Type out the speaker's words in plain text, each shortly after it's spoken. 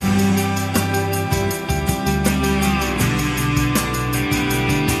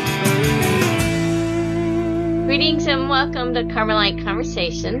Greetings and welcome to Carmelite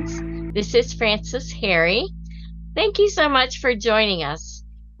Conversations. This is Frances Harry. Thank you so much for joining us.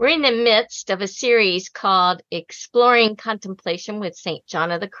 We're in the midst of a series called Exploring Contemplation with St.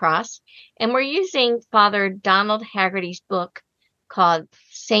 John of the Cross, and we're using Father Donald Haggerty's book called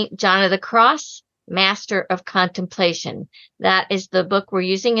St. John of the Cross, Master of Contemplation. That is the book we're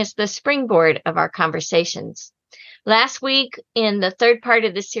using as the springboard of our conversations. Last week, in the third part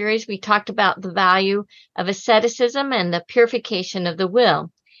of the series, we talked about the value of asceticism and the purification of the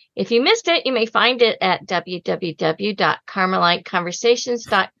will. If you missed it, you may find it at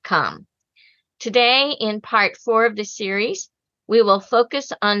www.carmeliteconversations.com. Today, in part 4 of the series, we will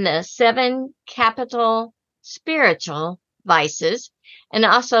focus on the 7 capital spiritual vices and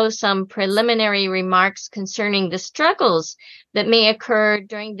also some preliminary remarks concerning the struggles that may occur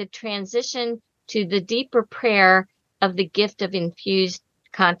during the transition to the deeper prayer of the gift of infused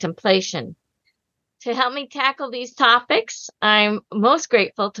contemplation. To help me tackle these topics, I'm most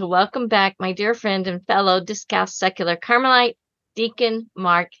grateful to welcome back my dear friend and fellow Discalced Secular Carmelite, Deacon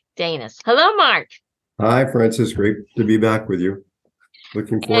Mark Danis. Hello, Mark. Hi, Frances. Great to be back with you.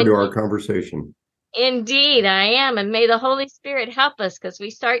 Looking forward to our conversation. Indeed, I am. And may the Holy Spirit help us, because we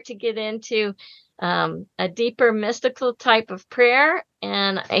start to get into a deeper mystical type of prayer.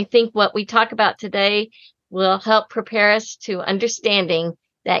 And I think what we talk about today will help prepare us to understanding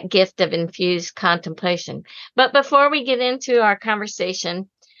that gift of infused contemplation. But before we get into our conversation,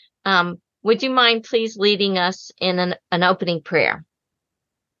 would you mind please leading us in an opening prayer?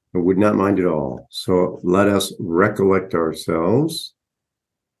 I would not mind at all. So let us recollect ourselves,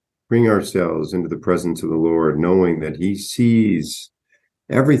 bring ourselves into the presence of the Lord, knowing that He sees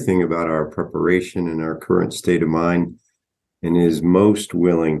everything about our preparation and our current state of mind, and is most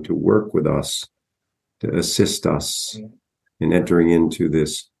willing to work with us, to assist us in entering into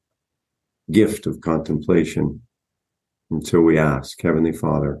this gift of contemplation. And so we ask, Heavenly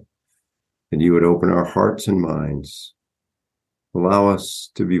Father, that you would open our hearts and minds, allow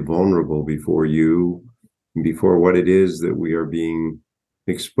us to be vulnerable before you, and before what it is that we are being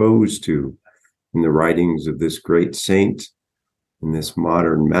exposed to in the writings of this great saint and this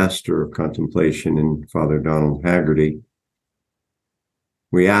modern master of contemplation in Father Donald Haggerty.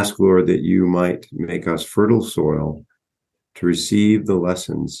 We ask, Lord, that you might make us fertile soil to receive the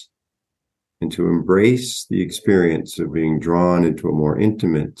lessons and to embrace the experience of being drawn into a more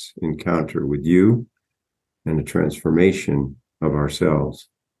intimate encounter with you and a transformation of ourselves.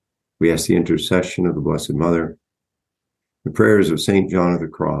 We ask the intercession of the Blessed Mother, the prayers of St. John of the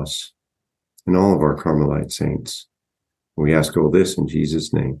Cross, and all of our Carmelite saints. We ask all this in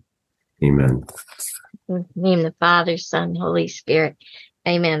Jesus' name. Amen. In the name of the Father, Son, Holy Spirit.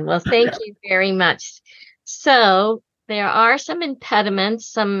 Amen. Well, thank you very much. So there are some impediments,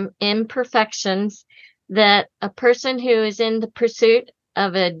 some imperfections that a person who is in the pursuit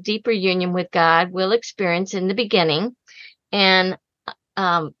of a deeper union with God will experience in the beginning. And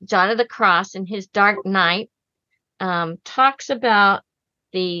John of the Cross in his Dark Night talks about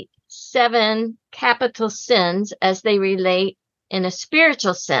the 7 capital sins as they relate in a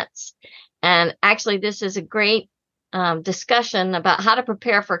spiritual sense. And actually, this is a great discussion about how to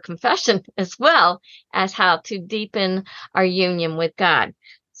prepare for confession as well as how to deepen our union with God.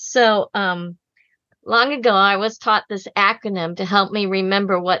 So long ago, I was taught this acronym to help me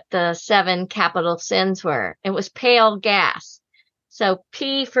remember what the 7 capital sins were. It was pale gas. So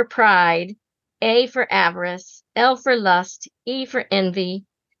P for pride, A for avarice, L for lust, E for envy,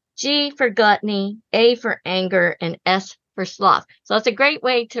 G for gluttony, A for anger, and S for sloth. So it's a great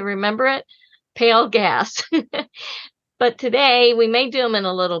way to remember it, pale gas. But today we may do them in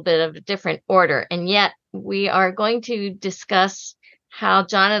a little bit of a different order. And yet we are going to discuss how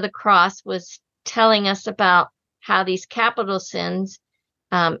John of the Cross was telling us about how these capital sins,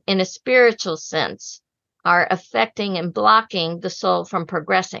 in a spiritual sense, are affecting and blocking the soul from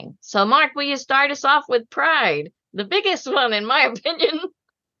progressing. So, Mark, will you start us off with pride? The biggest one, in my opinion.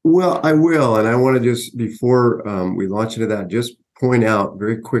 Well, I will. And I want to just, before we launch into that, just point out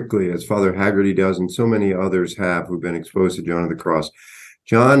very quickly, as Father Haggerty does, and so many others have who've been exposed to John of the Cross,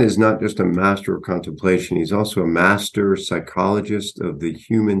 John is not just a master of contemplation. He's also a master psychologist of the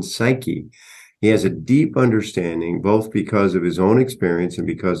human psyche. He has a deep understanding, both because of his own experience and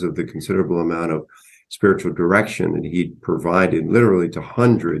because of the considerable amount of spiritual direction that he provided literally to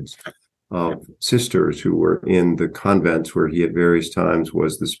hundreds of sisters who were in the convents where he at various times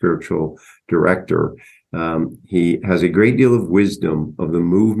was the spiritual director. He has a great deal of wisdom of the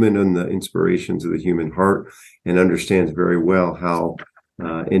movement and the inspirations of the human heart, and understands very well how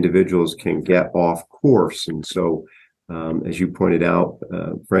individuals can get off course. And so, as you pointed out,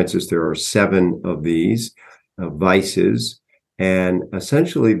 Francis, there are 7 of these. vices. And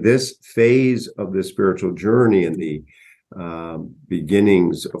essentially, this phase of the spiritual journey and the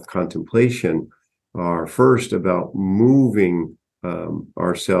beginnings of contemplation are first about moving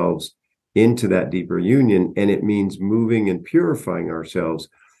ourselves into that deeper union. And it means moving and purifying ourselves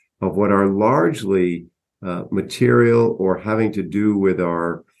of what are largely material or having to do with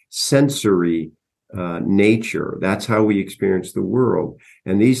our sensory nature. That's how we experience the world.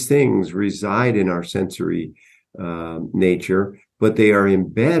 And these things reside in our sensory nature, but they are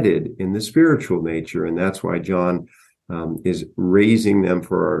embedded in the spiritual nature. And that's why John is raising them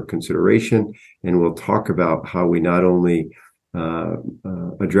for our consideration. And we'll talk about how we not only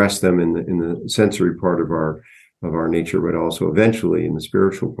address them in the sensory part of our nature, but also eventually in the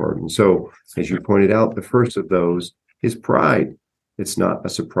spiritual part. And so, as you pointed out, the first of those is pride. It's not a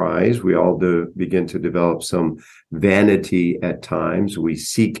surprise. We all begin to develop some vanity at times. We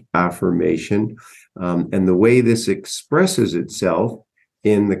seek affirmation. And the way this expresses itself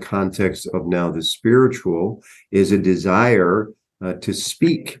in the context of now the spiritual is a desire to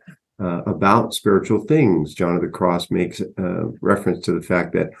speak about spiritual things. John of the Cross makes reference to the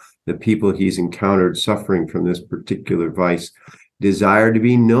fact that the people he's encountered suffering from this particular vice desire to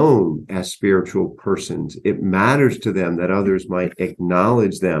be known as spiritual persons. It matters to them that others might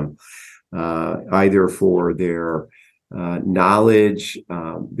acknowledge them, either for their knowledge,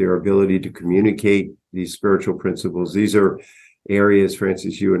 their ability to communicate these spiritual principles. These are areas,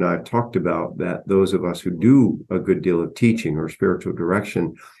 Francis, you and I have talked about, that those of us who do a good deal of teaching or spiritual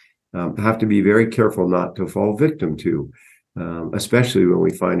direction have to be very careful not to fall victim to, especially when we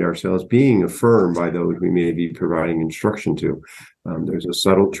find ourselves being affirmed by those we may be providing instruction to. There's a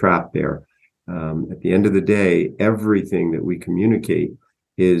subtle trap there. At the end of the day, everything that we communicate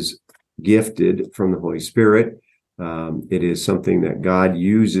is gifted from the Holy Spirit. It is something that God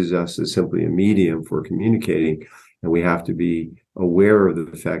uses us as simply a medium for communicating. And we have to be aware of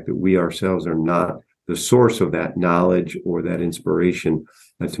the fact that we ourselves are not the source of that knowledge or that inspiration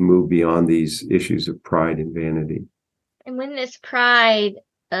to move beyond these issues of pride and vanity. And when this pride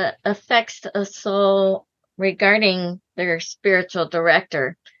affects a soul regarding their spiritual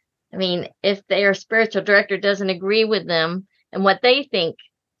director, I mean, if their spiritual director doesn't agree with them and what they think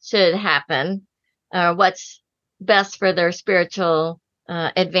should happen, what's best for their spiritual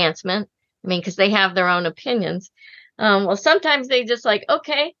advancement, I mean, because they have their own opinions. Well, sometimes they just like,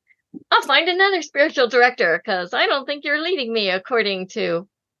 okay, I'll find another spiritual director because I don't think you're leading me according to,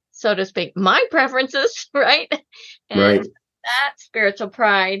 so to speak, my preferences, right? And right. That spiritual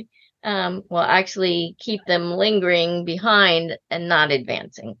pride will actually keep them lingering behind and not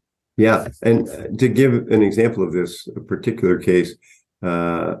advancing. Yeah. And to give an example of this particular case,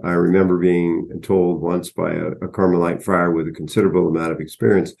 I remember being told once by a Carmelite friar with a considerable amount of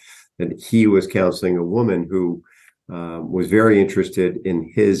experience that he was counseling a woman who was very interested in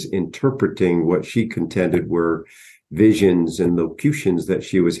his interpreting what she contended were visions and locutions that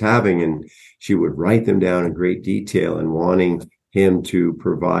she was having. And she would write them down in great detail and wanting him to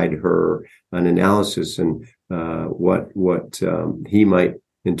provide her an analysis and what he might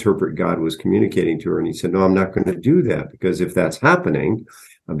interpret God was communicating to her. And he said, no, I'm not going to do that, because if that's happening,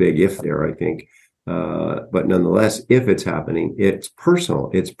 a big if there, I think, but nonetheless, if it's happening, it's personal,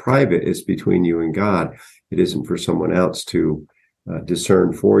 it's private, it's between you and God. It isn't for someone else to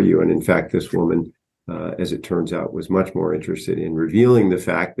discern for you. And in fact, this woman, as it turns out, was much more interested in revealing the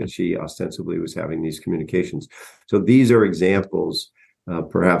fact that she ostensibly was having these communications. So these are examples,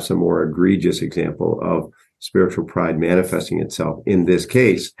 perhaps a more egregious example of spiritual pride manifesting itself. In this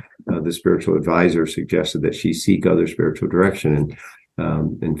case, the spiritual advisor suggested that she seek other spiritual direction.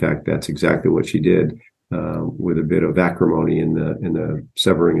 And in fact, that's exactly what she did, with a bit of acrimony in the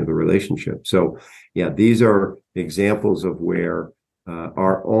severing of the relationship. So, yeah, these are examples of where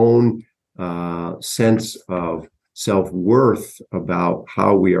our own sense of self-worth about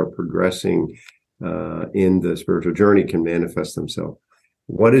how we are progressing in the spiritual journey can manifest themselves.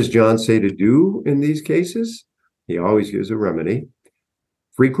 What does John say to do in these cases? He always gives a remedy.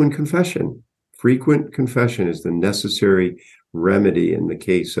 Frequent confession. Frequent confession is the necessary remedy in the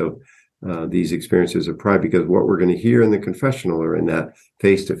case of these experiences of pride, because what we're going to hear in the confessional or in that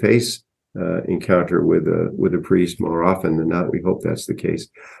face-to-face encounter with a priest more often than not, we hope that's the case,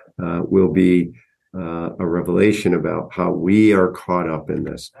 will be a revelation about how we are caught up in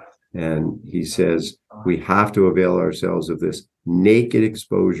this. And he says we have to avail ourselves of this naked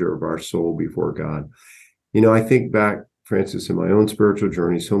exposure of our soul before God. You know, I think back, Francis, in my own spiritual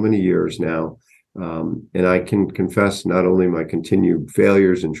journey, so many years now, and I can confess not only my continued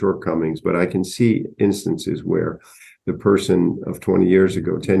failures and shortcomings, but I can see instances where the person of 20 years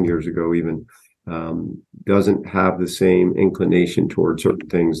ago, 10 years ago even, doesn't have the same inclination towards certain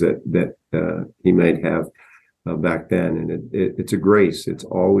things that he might have back then. And it's a grace. It's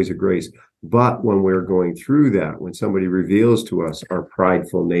always a grace. But when we're going through that, when somebody reveals to us our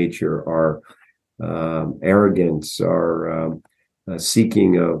prideful nature, our arrogance, our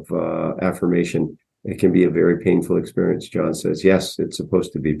seeking of affirmation, it can be a very painful experience. John says, yes, it's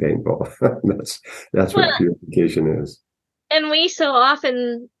supposed to be painful. That's what purification is. And we so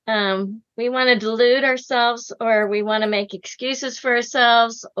often, we want to delude ourselves, or we want to make excuses for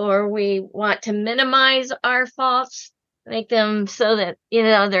ourselves, or we want to minimize our faults, make them so that,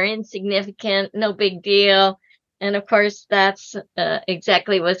 they're insignificant, no big deal. And of course, that's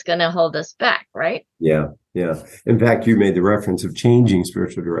exactly what's going to hold us back, right? Yeah. In fact, you made the reference of changing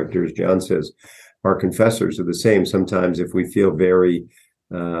spiritual directors. John says our confessors are the same. Sometimes if we feel very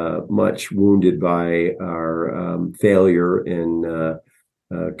much wounded by our failure in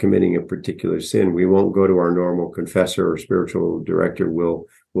committing a particular sin, we won't go to our normal confessor or spiritual director. We'll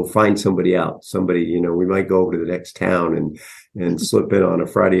find somebody else. Somebody, we might go over to the next town and slip in on a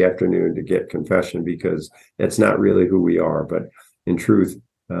Friday afternoon to get confession, because that's not really who we are. But in truth,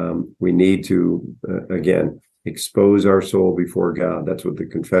 we need to, again, expose our soul before God. That's what the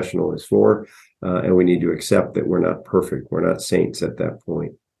confessional is for. And we need to accept that we're not perfect. We're not saints at that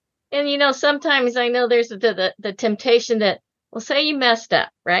point. And, sometimes I know there's the temptation that, well, say you messed up,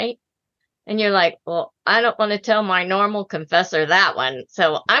 right? And you're like, well, I don't want to tell my normal confessor that one.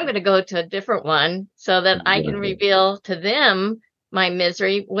 So I'm going to go to a different one so that I can reveal to them my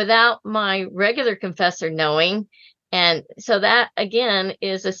misery without my regular confessor knowing. And so that, again,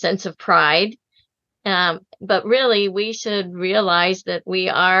 is a sense of pride. But really, we should realize that we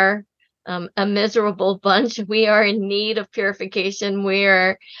are a miserable bunch. We are in need of purification. We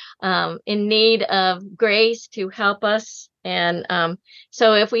are in need of grace to help us. And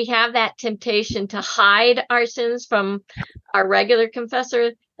so if we have that temptation to hide our sins from our regular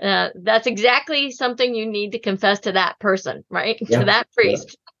confessor, that's exactly something you need to confess to that person, right? Yeah. To that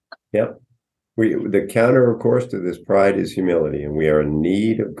priest. Yeah. The counter, of course, to this pride is humility, and we are in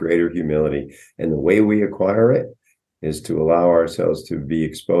need of greater humility. And the way we acquire it is to allow ourselves to be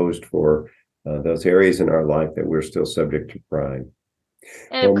exposed for those areas in our life that we're still subject to pride.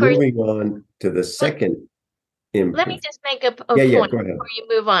 And of course, moving on to the second. Let me just make a point before you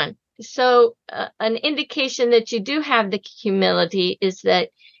move on. So an indication that you do have the humility is that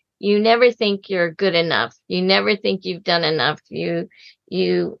you never think you're good enough. You never think you've done enough. You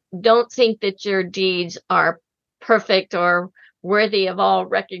don't think that your deeds are perfect or worthy of all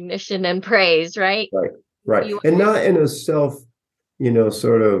recognition and praise, right? Right. And not in a self,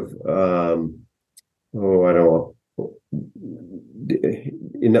 sort of,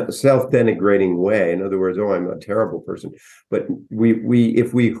 in a self-denigrating way. In other words, I'm a terrible person. But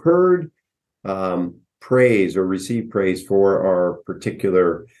if we heard praise or received praise for our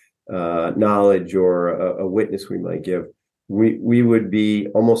particular knowledge or a witness we might give, we would be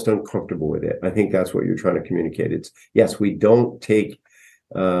almost uncomfortable with it. I think that's what you're trying to communicate. It's, yes, we don't take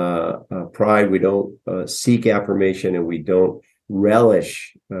pride, we don't seek affirmation, and we don't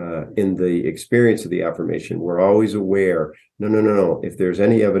relish in the experience of the affirmation. We're always aware, no. If there's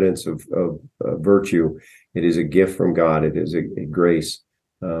any evidence of virtue, it is a gift from God. It is a grace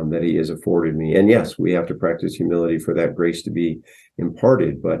that he has afforded me. And yes, we have to practice humility for that grace to be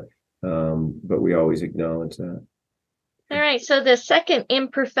imparted, but we always acknowledge that. All right. So the second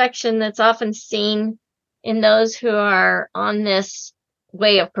imperfection that's often seen in those who are on this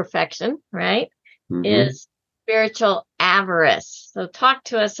way of perfection, right, is spiritual avarice. So talk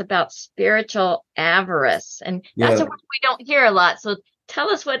to us about spiritual avarice. And that's a word we don't hear a lot. So tell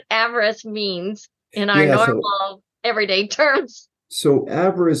us what avarice means in our normal everyday terms. So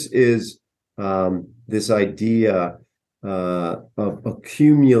avarice is this idea of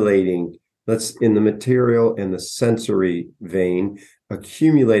accumulating, in the material and the sensory vein,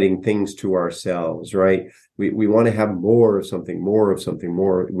 accumulating things to ourselves, right? We want to have more of something.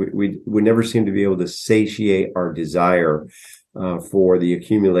 We never seem to be able to satiate our desire for the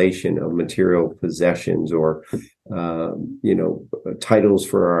accumulation of material possessions or, titles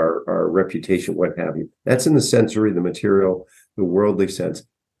for our reputation, what have you. That's in the sensory, the material, the worldly sense.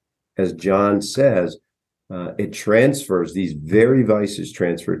 As John says, it transfers, these very vices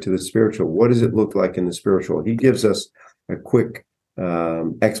transfer to the spiritual. What does it look like in the spiritual? He gives us a quick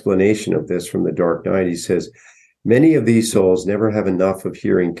explanation of this from the Dark Night. He says, many of these souls never have enough of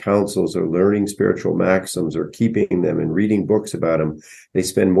hearing counsels or learning spiritual maxims or keeping them and reading books about them. They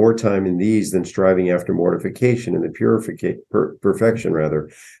spend more time in these than striving after mortification and the perfection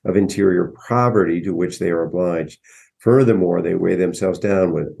of interior poverty to which they are obliged. Furthermore, they weigh themselves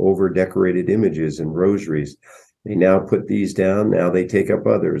down with over-decorated images and rosaries. They now put these down, now they take up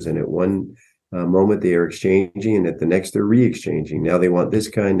others, and at one moment they are exchanging, and at the next they're re-exchanging. Now they want this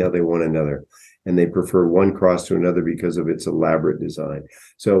kind, now they want another. And they prefer one cross to another because of its elaborate design.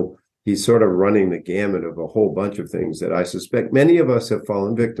 So he's sort of running the gamut of a whole bunch of things that I suspect many of us have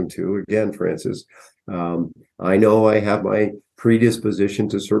fallen victim to. Again, Francis, I know I have my predisposition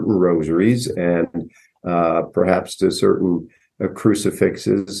to certain rosaries and perhaps to certain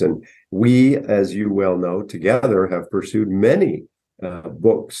crucifixes. And we, as you well know, together have pursued many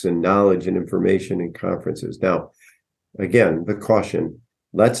books and knowledge and information and conferences. Now, again, the caution,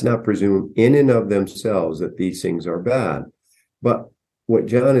 let's not presume in and of themselves that these things are bad. But what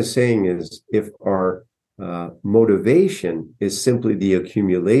John is saying is if our motivation is simply the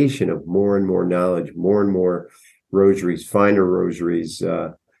accumulation of more and more knowledge, more and more rosaries, finer rosaries,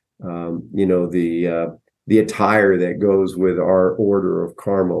 the attire that goes with our order of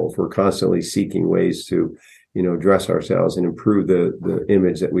Carmel, if we're constantly seeking ways to, dress ourselves and improve the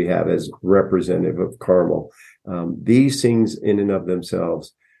image that we have as representative of Carmel. These things in and of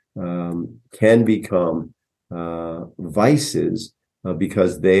themselves can become vices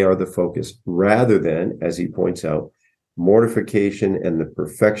because they are the focus, rather than, as he points out, mortification and the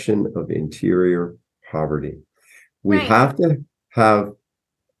perfection of interior poverty. We have to have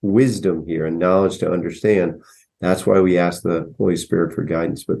wisdom here and knowledge to understand. That's why we ask the Holy Spirit for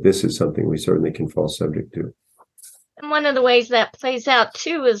guidance, but this is something we certainly can fall subject to. And one of the ways that plays out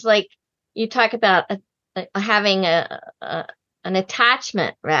too is like you talk about having an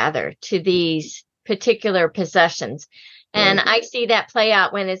attachment rather to these particular possessions. And I see that play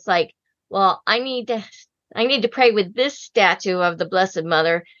out when it's like, well, I need to pray with this statue of the Blessed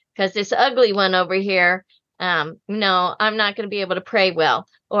Mother because this ugly one over here, no, I'm not going to be able to pray well.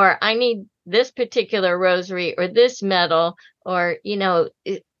 Or I need this particular rosary or this medal, or,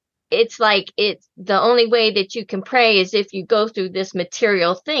 it's like it's the only way that you can pray is if you go through this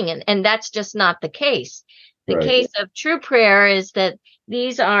material thing. And that's just not the case. The case of true prayer is that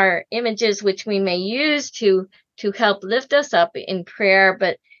these are images which we may use to help lift us up in prayer,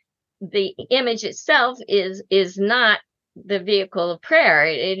 but the image itself is not the vehicle of prayer.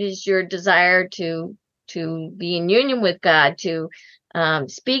 It is your desire to be in union with God, to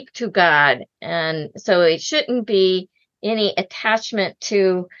speak to God. And so it shouldn't be any attachment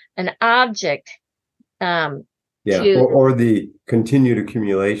to an object. Or the continued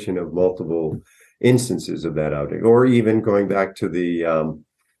accumulation of multiple instances of that object, or even going back to the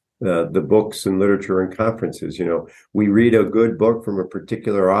books and literature and conferences. We read a good book from a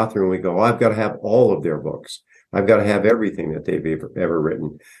particular author and we go, I've got to have all of their books. I've got to have everything that they've ever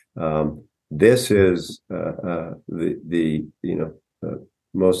written. This is the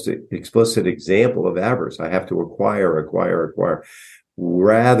most explicit example of avarice. I have to acquire,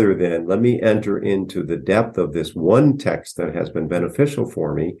 rather than let me enter into the depth of this one text that has been beneficial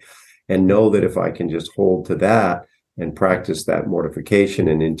for me and know that if I can just hold to that and practice that mortification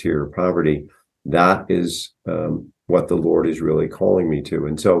and interior poverty, that is what the Lord is really calling me to.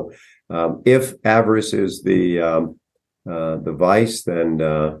 And so if avarice is the vice,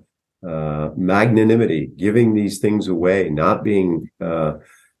 then magnanimity, giving these things away, not being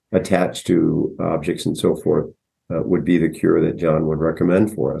attached to objects and so forth, would be the cure that John would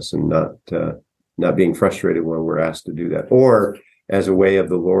recommend for us, and not being frustrated when we're asked to do that. Or as a way of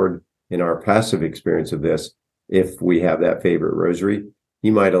the Lord in our passive experience of this, if we have that favorite rosary, he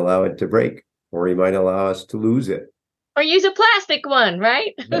might allow it to break, or he might allow us to lose it. Or use a plastic one,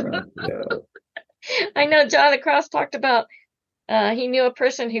 right? Yeah. I know John the Cross talked about he knew a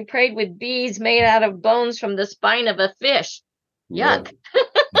person who prayed with beads made out of bones from the spine of a fish. Yuck.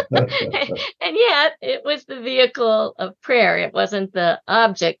 And yet it was the vehicle of prayer. It wasn't the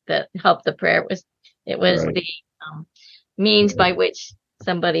object that helped the prayer. It was the means by which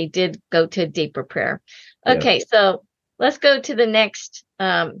somebody did go to deeper prayer. Okay, so let's go to the next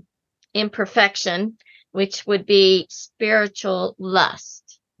imperfection, which would be spiritual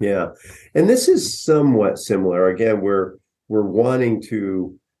lust. Yeah, and this is somewhat similar. Again, we're wanting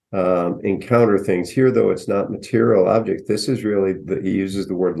to encounter things here, though it's not material objects. This is really, he uses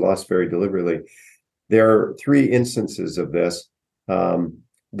the word lust very deliberately. There are three instances of this.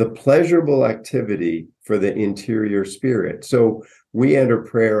 The pleasurable activity for the interior spirit. So we enter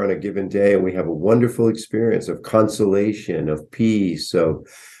prayer on a given day and we have a wonderful experience of consolation, of peace, of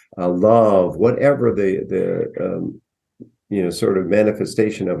love, whatever the sort of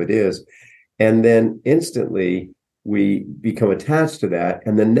manifestation of it is. And then instantly we become attached to that.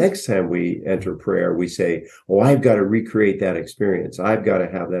 And the next time we enter prayer, we say, oh, I've got to recreate that experience. I've got to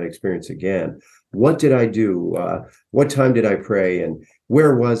have that experience again. What did I do? What time did I pray? And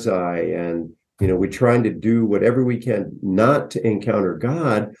where was I? And, we're trying to do whatever we can, not to encounter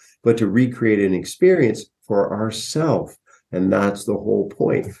God, but to recreate an experience for ourselves. And that's the whole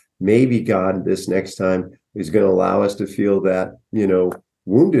point. Maybe God this next time is going to allow us to feel that,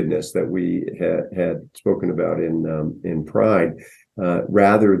 woundedness that we had spoken about in pride,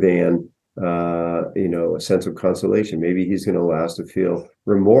 rather than a sense of consolation. Maybe he's going to allow us to feel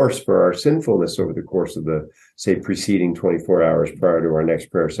remorse for our sinfulness over the course of the, say, preceding 24 hours prior to our next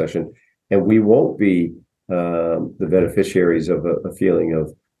prayer session, and we won't be the beneficiaries of a feeling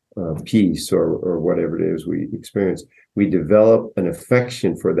of peace or whatever it is we experience. We develop an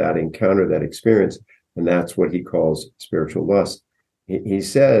affection for that encounter, that experience, and that's what he calls spiritual lust. He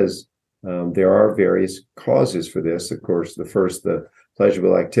says there are various causes for this. Of course, the first, the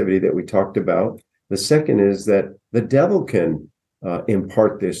pleasurable activity that we talked about. The second is that the devil can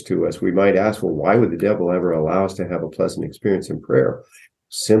impart this to us. We might ask, well, why would the devil ever allow us to have a pleasant experience in prayer?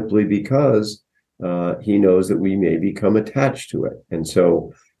 Simply because he knows that we may become attached to it. And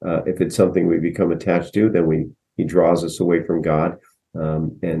so if it's something we become attached to, then he draws us away from God,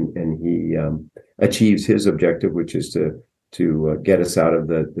 and he achieves his objective, which is to get us out of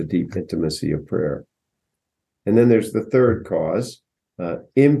the deep intimacy of prayer. And then there's the third cause,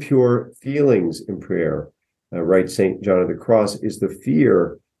 impure feelings in prayer. Right, St. John of the Cross is the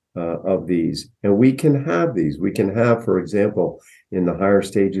fear of these. And we can have these. We can have, for example, in the higher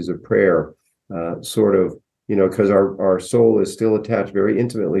stages of prayer, sort of, because our soul is still attached very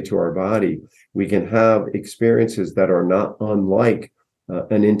intimately to our body, we can have experiences that are not unlike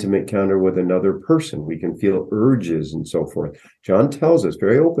an intimate encounter with another person. We can feel urges and so forth. John tells us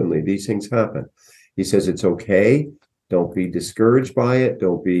very openly these things happen. He says it's okay. Don't be discouraged by it.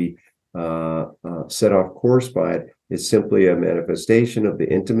 Don't be set off course by it. It's simply a manifestation of the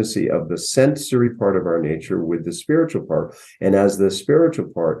intimacy of the sensory part of our nature with the spiritual part. And as the spiritual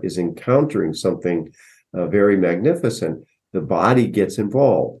part is encountering something very magnificent, the body gets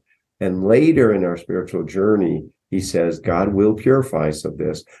involved. And later in our spiritual journey, he says, God will purify us of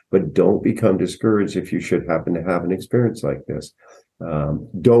this, but don't become discouraged if you should happen to have an experience like this.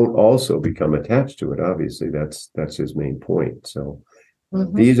 Don't also become attached to it. Obviously, that's his main point. So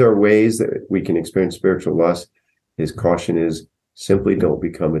these are ways that we can experience spiritual lust. His caution is simply don't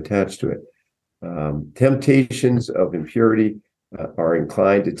become attached to it. Temptations of impurity are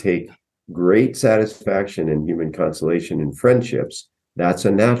inclined to take great satisfaction in human consolation in friendships. That's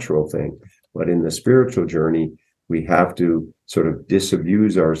a natural thing. But in the spiritual journey, we have to sort of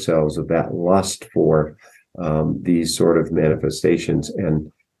disabuse ourselves of that lust for these sort of manifestations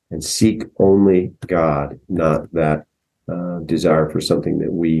and seek only God, not that desire for something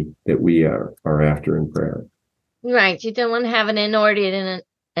that we are after in prayer. Right. You don't want to have an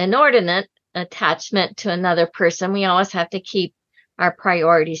inordinate attachment to another person. We always have to keep our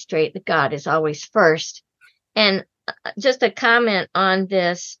priorities straight, that God is always first. And just a comment on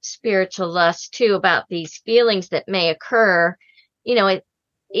this spiritual lust too, about these feelings that may occur.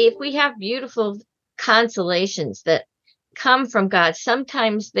 If we have beautiful consolations that come from God,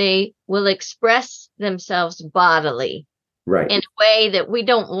 sometimes they will express themselves bodily, right, in a way that we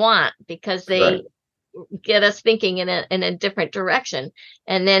don't want, because they get us thinking in a different direction.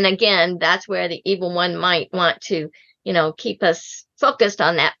 And then again, that's where the evil one might want to, keep us focused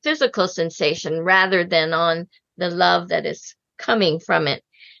on that physical sensation rather than on the love that is coming from it.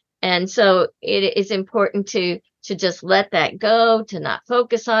 And so it is important to just let that go, to not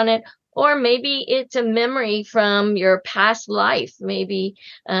focus on it. Or maybe it's a memory from your past life. Maybe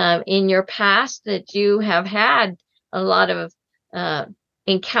in your past that you have had a lot of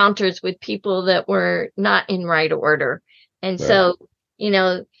encounters with people that were not in right order. And so,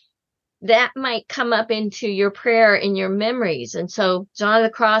 that might come up into your prayer in your memories. And so John of the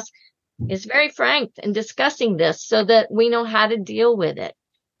Cross is very frank in discussing this so that we know how to deal with it.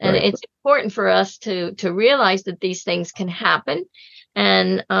 And it's important for us to realize that these things can happen,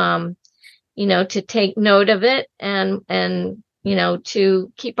 and, to take note of it and,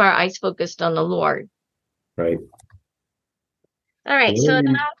 to keep our eyes focused on the Lord. Right. All right. So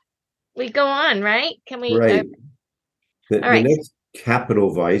now we go on, right? Can we? Right. The next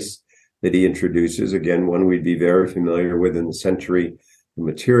capital vice that he introduces, again, one we'd be very familiar with in the century, the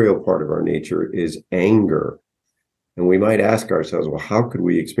material part of our nature, is anger. And we might ask ourselves, well, how could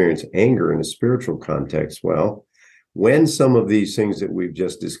we experience anger in a spiritual context? Well, when some of these things that we've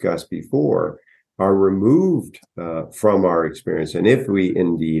just discussed before are removed from our experience, and if we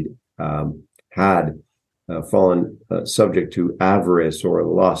indeed had fallen subject to avarice or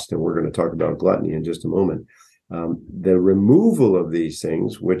lust, and we're going to talk about gluttony in just a moment. The removal of these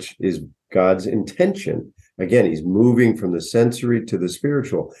things, which is God's intention. Again, he's moving from the sensory to the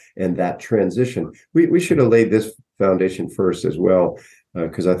spiritual, and that transition. We should have laid this foundation first as well,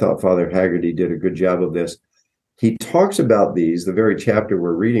 because I thought Father Haggerty did a good job of this. He talks about these, the very chapter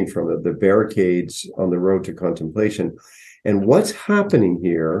we're reading from it, the barricades on the road to contemplation. And what's happening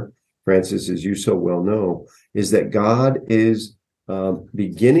here, Francis, as you so well know, is that God is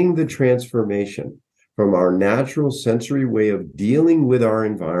beginning the transformation from our natural sensory way of dealing with our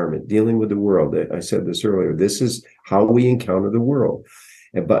environment, dealing with the world. I said this earlier. This is how we encounter the world.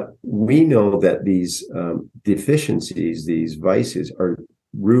 But we know that these deficiencies, these vices, are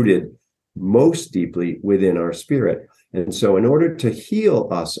rooted most deeply within our spirit. And so in order to heal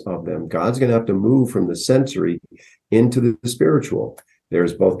us of them, God's going to have to move from the sensory into the spiritual.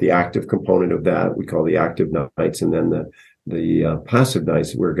 There's both the active component of that, we call the active nights, and then the passive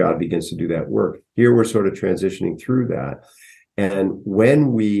nights where God begins to do that work. Here we're sort of transitioning through that. And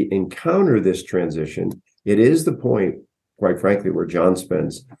when we encounter this transition, it is the point, quite frankly, where John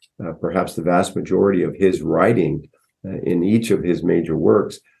spends perhaps the vast majority of his writing in each of his major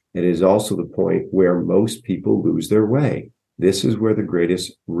works. It is also the point where most people lose their way. This is where the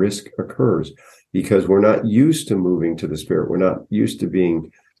greatest risk occurs, because we're not used to moving to the spirit. We're not used to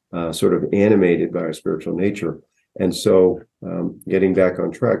being sort of animated by our spiritual nature. And so getting back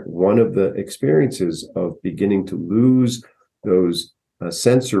on track, one of the experiences of beginning to lose those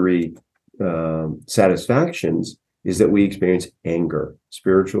sensory satisfactions is that we experience anger,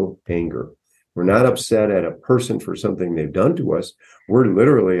 spiritual anger. We're not upset at a person for something they've done to us. We're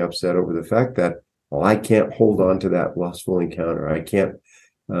literally upset over the fact that, well, I can't hold on to that lustful encounter. I can't,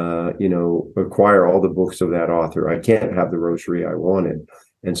 acquire all the books of that author. I can't have the rosary I wanted.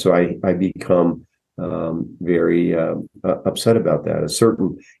 And so I become very upset about that. A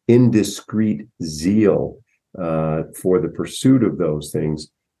certain indiscreet zeal for the pursuit of those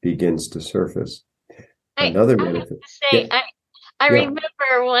things begins to surface. Another benefit. I remember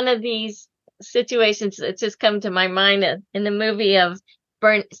one of these situations that just come to my mind in the movie of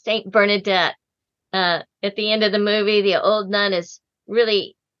Saint Bernadette. At the end of the movie, the old nun is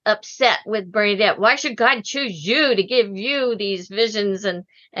really upset with Bernadette. Why should God choose you to give you these visions and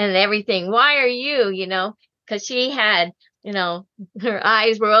everything? Why are you, because she had, her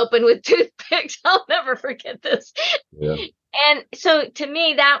eyes were open with toothpicks. I'll never forget this. Yeah. And so to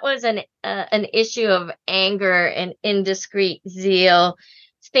me, that was an issue of anger and indiscreet zeal,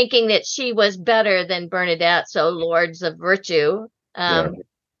 thinking that she was better than Bernadette, so lords of virtue.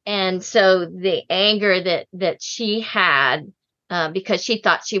 And so the anger that she had, because she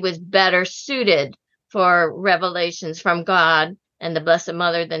thought she was better suited for revelations from God and the Blessed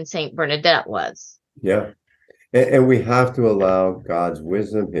Mother than Saint Bernadette was. Yeah. And we have to allow God's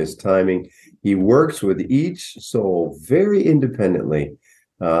wisdom, his timing. He works with each soul very independently.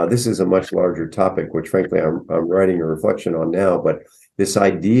 This is a much larger topic, which frankly I'm writing a reflection on now, but this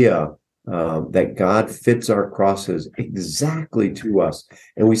idea that God fits our crosses exactly to us.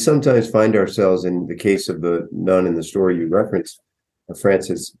 And we sometimes find ourselves, in the case of the nun in the story you referenced,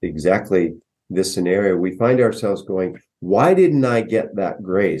 Francis, exactly this scenario. We find ourselves going, why didn't I get that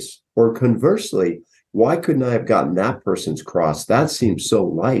grace? Or conversely, why couldn't I have gotten that person's cross? That seems so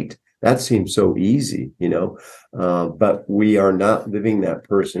light. That seems so easy, but we are not living that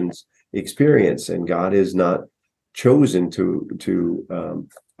person's experience, and God is not chosen to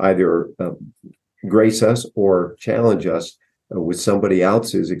either grace us or challenge us with somebody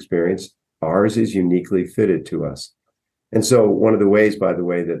else's experience. Ours is uniquely fitted to us. And so one of the ways, by the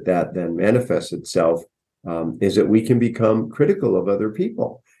way, that then manifests itself is that we can become critical of other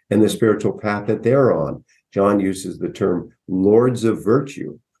people and the spiritual path that they're on. John uses the term lords of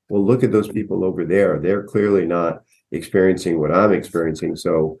virtue. Well, look at those people over there. They're clearly not experiencing what I'm experiencing.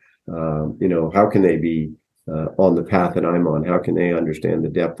 So, how can they be on the path that I'm on? How can they understand the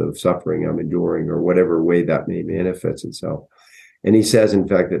depth of suffering I'm enduring, or whatever way that may manifest itself? And he says, in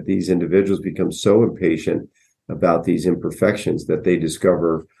fact, that these individuals become so impatient about these imperfections that they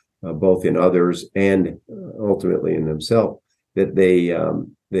discover both in others and ultimately in themselves, that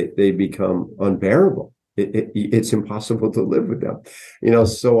they become unbearable. It's impossible to live with them.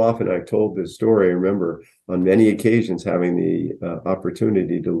 So often I've told this story. I remember on many occasions having the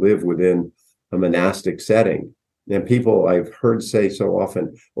opportunity to live within a monastic setting. And people I've heard say so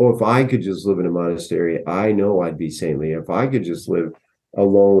often, oh, if I could just live in a monastery, I know I'd be saintly. If I could just live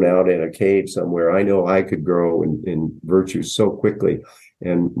alone out in a cave somewhere, I know I could grow in virtue so quickly.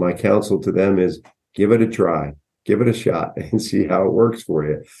 And my counsel to them is, give it a try. give it a shot and see how it works for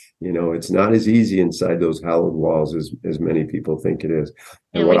you. It's not as easy inside those hallowed walls as many people think it is.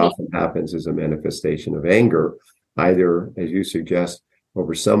 And what often happens is a manifestation of anger, either, as you suggest,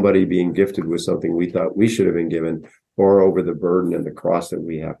 over somebody being gifted with something we thought we should have been given, or over the burden and the cross that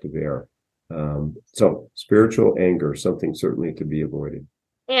we have to bear. So spiritual anger, something certainly to be avoided.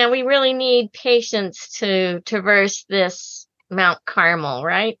 Yeah, we really need patience to traverse this Mount Carmel,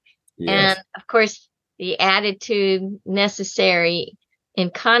 right? Yes. And of course, the attitude necessary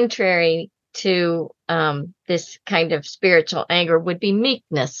and contrary to this kind of spiritual anger would be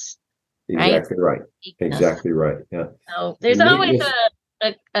meekness, right? Exactly right. Meekness. Exactly right. Yeah. So there's always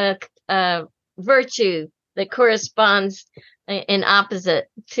a virtue that corresponds in opposite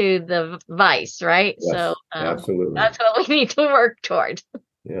to the vice, right? Yes, so absolutely. That's what we need to work toward.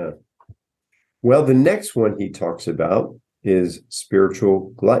 Yeah. Well, the next one he talks about is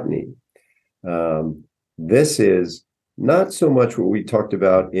spiritual gluttony. This is not so much what we talked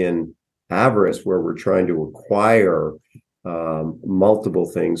about in avarice, where we're trying to acquire multiple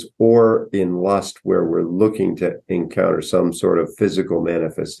things, or in lust, where we're looking to encounter some sort of physical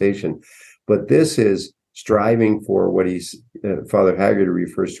manifestation. But this is striving for what Father Haggerty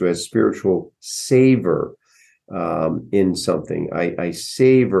refers to as spiritual savor in something. I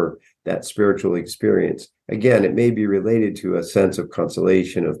savor that spiritual experience. Again, it may be related to a sense of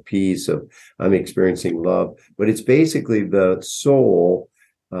consolation, of peace, of I'm experiencing love, but it's basically the soul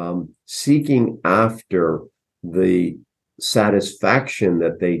seeking after the satisfaction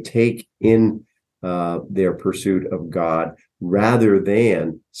that they take in their pursuit of God, rather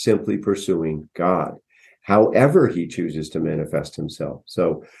than simply pursuing God, however he chooses to manifest himself.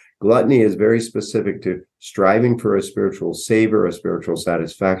 So gluttony is very specific to striving for a spiritual savor, a spiritual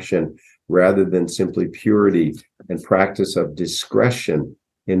satisfaction, rather than simply purity and practice of discretion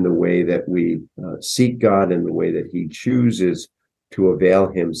in the way that we seek God, in the way that he chooses to avail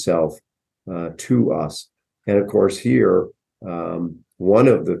himself to us. And of course, here, one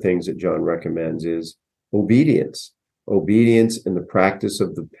of the things that John recommends is obedience in the practice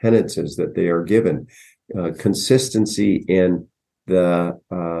of the penances that they are given, consistency in the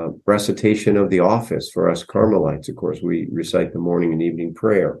recitation of the office. For us Carmelites, of course, we recite the morning and evening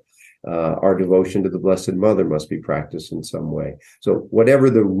prayer. Our devotion to the Blessed Mother must be practiced in some way. So whatever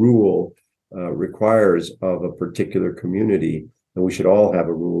the rule requires of a particular community, and we should all have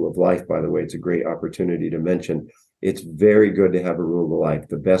a rule of life, by the way, it's a great opportunity to mention. It's very good to have a rule of life.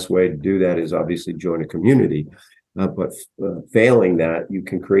 The best way to do that is obviously join a community. But failing that, you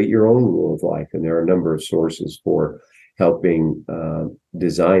can create your own rule of life. And there are a number of sources for helping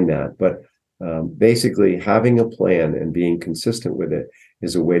design that. But basically, having a plan and being consistent with it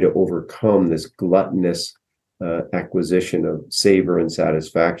is a way to overcome this gluttonous acquisition of savor and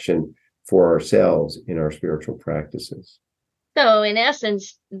satisfaction for ourselves in our spiritual practices. So, in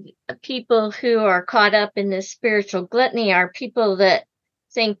essence, people who are caught up in this spiritual gluttony are people that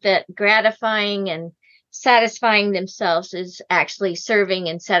think that gratifying and satisfying themselves is actually serving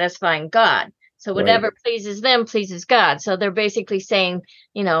and satisfying God. So whatever pleases them pleases God. So they're basically saying,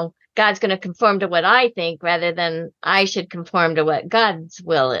 God's going to conform to what I think, rather than I should conform to what God's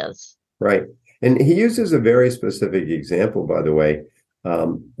will is. Right. And he uses a very specific example, by the way,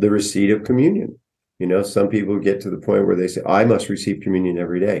 the receipt of communion. Some people get to the point where they say, I must receive communion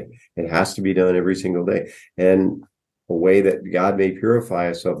every day. It has to be done every single day. And a way that God may purify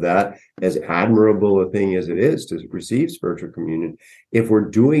us of that, as admirable a thing as it is to receive spiritual communion, if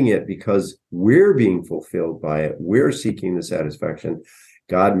we're doing it because we're being fulfilled by it, we're seeking the satisfaction,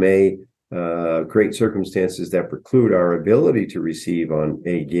 God may create circumstances that preclude our ability to receive on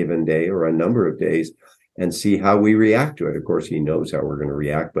a given day or a number of days, and see how we react to it. Of course, he knows how we're going to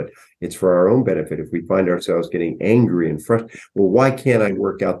react, but it's for our own benefit. If we find ourselves getting angry and frustrated, well, why can't I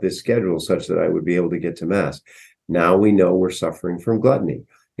work out this schedule such that I would be able to get to Mass? Now we know we're suffering from gluttony.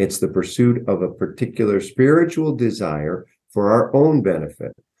 It's the pursuit of a particular spiritual desire for our own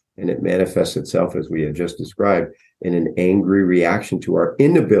benefit. And it manifests itself, as we had just described, in an angry reaction to our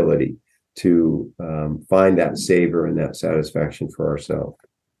inability to find that savor and that satisfaction for ourselves.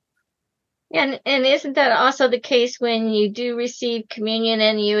 And isn't that also the case when you do receive communion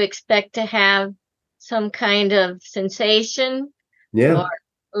and you expect to have some kind of sensation, or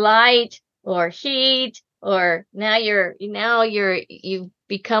light, or heat, or now you've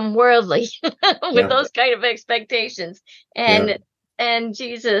become worldly with those kind of expectations, and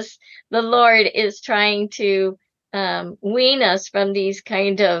Jesus, the Lord, is trying to wean us from these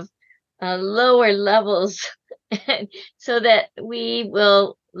kind of lower levels, so that we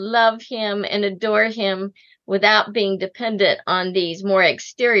will love him and adore him without being dependent on these more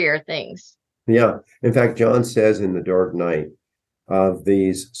exterior things. Yeah. In fact, John says in the dark night of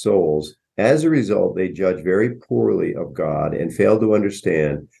these souls, as a result, they judge very poorly of God and fail to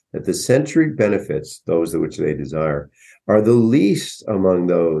understand that the century benefits, those which they desire, are the least among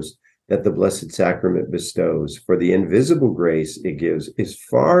those that the Blessed Sacrament bestows. For the invisible grace it gives is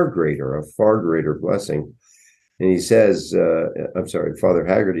far greater, a far greater blessing. And he says, Father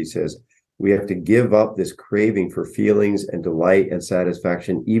Haggerty says, we have to give up this craving for feelings and delight and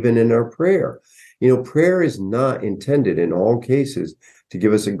satisfaction, even in our prayer. Prayer is not intended in all cases to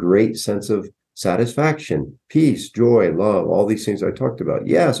give us a great sense of satisfaction, peace, joy, love, all these things I talked about.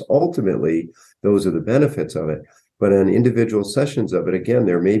 Yes, ultimately, those are the benefits of it. But in individual sessions of it, again,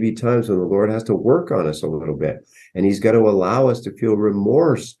 there may be times when the Lord has to work on us a little bit, and he's got to allow us to feel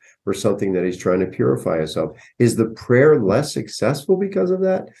remorse for something that he's trying to purify us of. Is the prayer less successful because of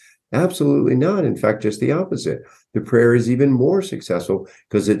that? Absolutely not. In fact, just the opposite. The prayer is even more successful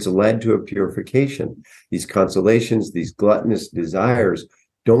because it's led to a purification. These consolations, these gluttonous desires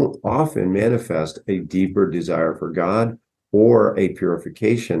don't often manifest a deeper desire for God or a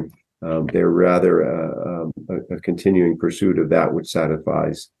purification. They're rather a continuing pursuit of that which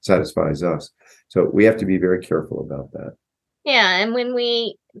satisfies us. So we have to be very careful about that. Yeah, and when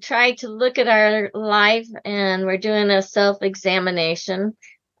we try to look at our life and we're doing a self-examination,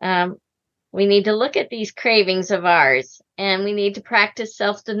 we need to look at these cravings of ours, and we need to practice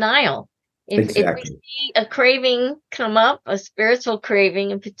self-denial. If we see a craving come up, a spiritual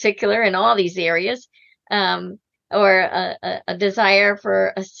craving in particular in all these areas, or a desire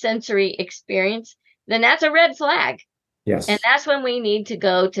for a sensory experience, then that's a red flag. Yes. And that's when we need to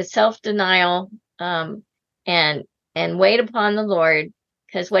go to self-denial and wait upon the Lord,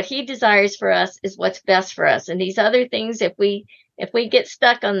 because what he desires for us is what's best for us. And these other things, if we get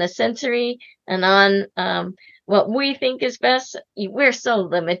stuck on the sensory and on what we think is best, we're so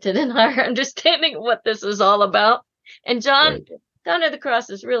limited in our understanding of what this is all about. And John of the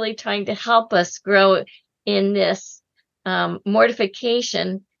Cross is really trying to help us grow in this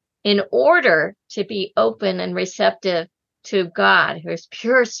mortification in order to be open and receptive to God, who is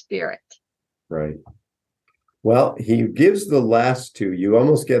pure spirit. Right. Well, he gives the last two. You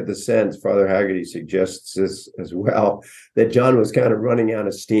almost get the sense, Father Haggerty suggests this as well, that John was kind of running out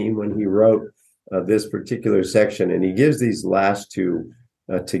of steam when he wrote this particular section. And he gives these last two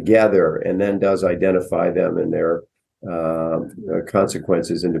together and then does identify them and their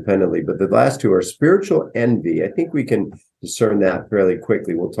consequences independently. But the last two are spiritual envy. I think we can discern that fairly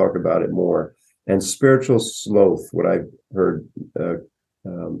quickly. We'll talk about it more. And spiritual sloth, what I've heard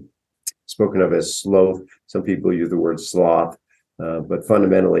spoken of as sloth. Some people use the word sloth, but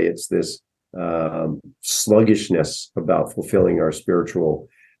fundamentally it's this sluggishness about fulfilling our spiritual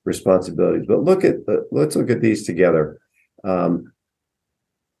responsibilities. But let's look at these together.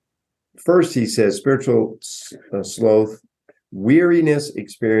 First, he says spiritual sloth, weariness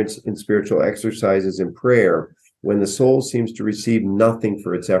experienced in spiritual exercises and prayer when the soul seems to receive nothing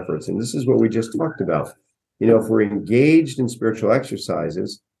for its efforts. And this is what we just talked about. If we're engaged in spiritual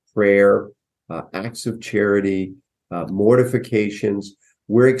exercises, prayer, acts of charity, mortifications,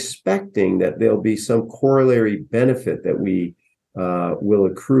 we're expecting that there'll be some corollary benefit that we will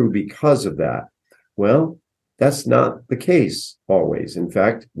accrue because of that. Well, that's not the case always. In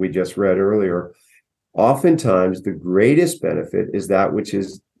fact, we just read earlier, oftentimes the greatest benefit is that which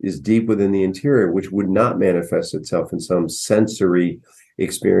is deep within the interior, which would not manifest itself in some sensory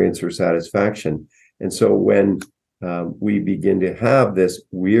experience or satisfaction. And so when we begin to have this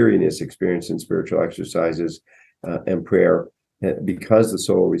weariness experience in spiritual exercises and prayer, because the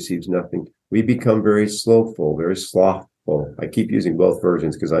soul receives nothing, we become very slothful, very slothful. I keep using both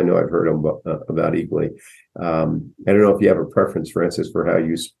versions because I know I've heard them about equally. I don't know if you have a preference, Francis, for how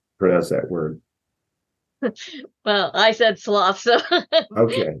you pronounce that word. Well, I said sloth, so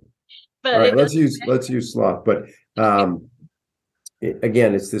okay. But all right, let's use sloth. But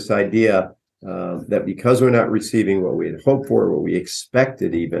again, it's this idea that because we're not receiving what we had hoped for, what we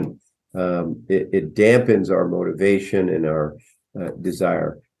expected even, it dampens our motivation and our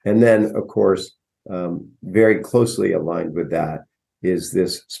desire. And then, of course, very closely aligned with that is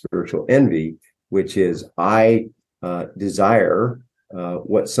this spiritual envy, which is I desire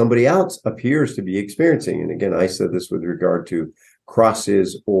what somebody else appears to be experiencing. And again, I said this with regard to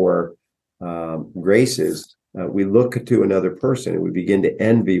crosses or graces. We look to another person and we begin to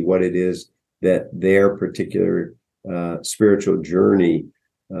envy what it is that their particular spiritual journey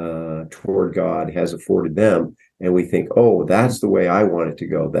toward God has afforded them. And we think, oh, that's the way I want it to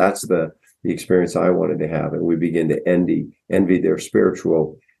go. That's the experience I wanted to have. And we begin to envy their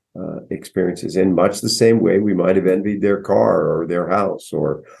spiritual experiences in much the same way we might have envied their car or their house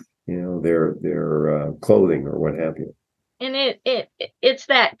or their clothing or what have you. And it's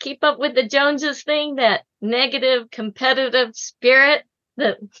that keep up with the Joneses thing, that negative competitive spirit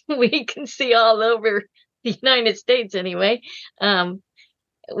that we can see all over the United States anyway.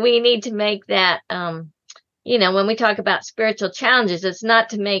 We need to make that, when we talk about spiritual challenges, it's not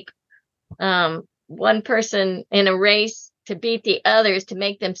to make one person in a race to beat the others, to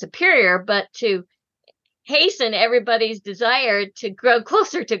make them superior, but to hasten everybody's desire to grow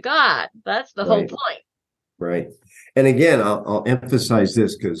closer to God. That's the whole point. Right. And again, I'll emphasize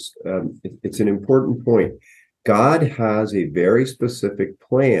this because it's an important point. God has a very specific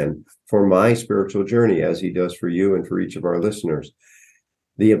plan for my spiritual journey, as he does for you and for each of our listeners.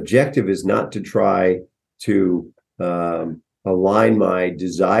 The objective is not to try to align my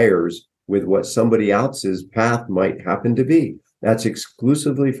desires with what somebody else's path might happen to be. That's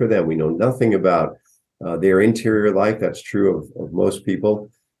exclusively for them. We know nothing about their interior life. That's true of most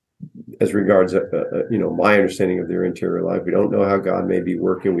people. As regards, my understanding of their interior life, we don't know how God may be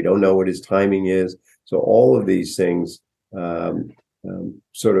working. We don't know what his timing is. So all of these things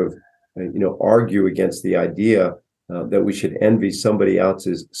sort of, argue against the idea that we should envy somebody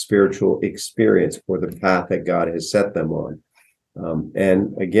else's spiritual experience or the path that God has set them on.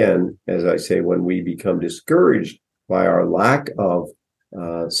 And again, as I say, when we become discouraged by our lack of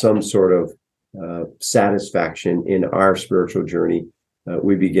some sort of satisfaction in our spiritual journey,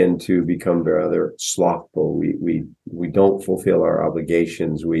 we begin to become rather slothful. We don't fulfill our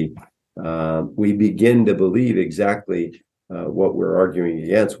obligations. We begin to believe exactly what we're arguing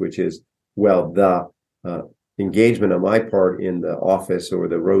against, which is, well, the engagement on my part in the office or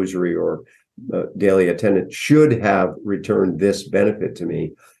the rosary or daily attendance should have returned this benefit to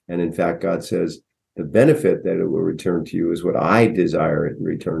me. And in fact, God says the benefit that it will return to you is what I desire it to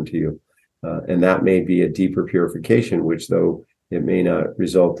return to you. And that may be a deeper purification, which, though it may not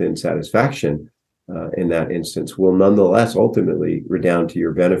result in satisfaction in that instance, will nonetheless ultimately redound to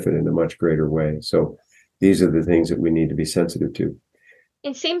your benefit in a much greater way. So these are the things that we need to be sensitive to.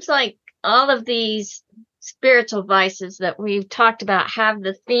 It seems like all of these spiritual vices that we've talked about have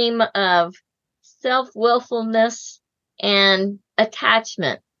the theme of self-willfulness and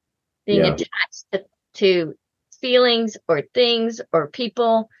attachment, being attached to feelings or things or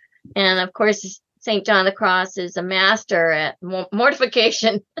people. And of course, St. John the Cross is a master at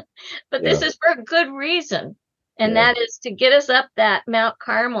mortification, but this is for a good reason. And that is to get us up that Mount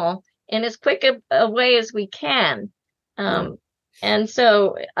Carmel in as quick a way as we can. And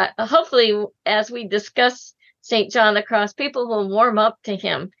so hopefully, as we discuss St. John the Cross, people will warm up to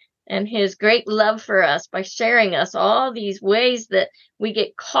him and his great love for us by sharing us all these ways that we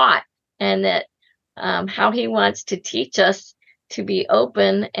get caught, and that how he wants to teach us to be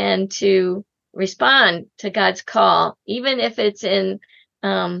open and to respond to God's call, even if it's in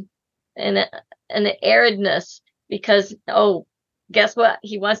an aridness, because, guess what?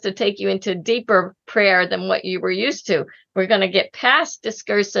 He wants to take you into deeper prayer than what you were used to. We're going to get past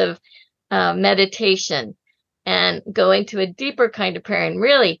discursive meditation and go into a deeper kind of prayer. And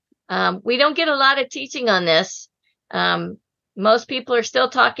really, we don't get a lot of teaching on this. Most people are still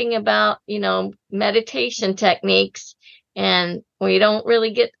talking about, meditation techniques, and we don't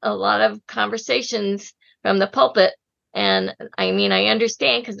really get a lot of conversations from the pulpit. And I mean, I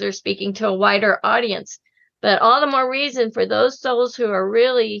understand because they're speaking to a wider audience, but all the more reason for those souls who are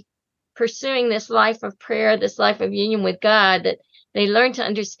really pursuing this life of prayer, this life of union with God, that they learn to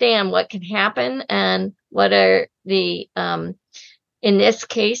understand what can happen and what are the, in this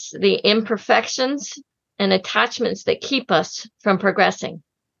case, the imperfections and attachments that keep us from progressing.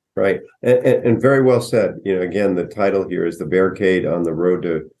 Right. And very well said. Again, the title here is The Barricade on the Road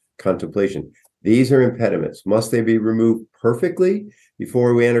to Contemplation. These are impediments. Must they be removed perfectly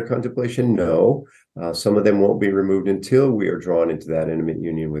before we enter contemplation? No. Some of them won't be removed until we are drawn into that intimate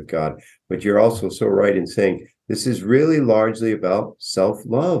union with God. But you're also so right in saying this is really largely about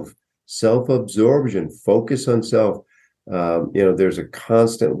self-love, self-absorption, focus on self. There's a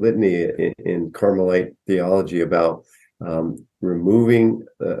constant litany in Carmelite theology about removing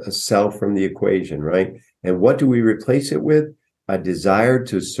a self from the equation, right? And what do we replace it with? A desire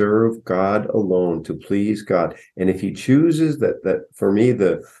to serve God alone, to please God. And if he chooses that for me,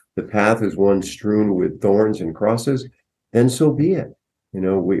 the path is one strewn with thorns and crosses, then so be it.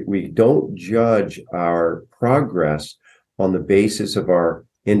 We don't judge our progress on the basis of our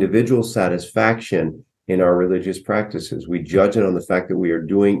individual satisfaction in our religious practices. We judge it on the fact that we are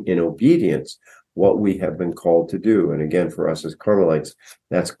doing in obedience what we have been called to do. And again, for us as Carmelites,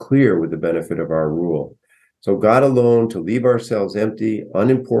 that's clear with the benefit of our rule. So God alone, to leave ourselves empty,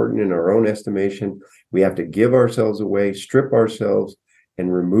 unimportant in our own estimation, we have to give ourselves away, strip ourselves,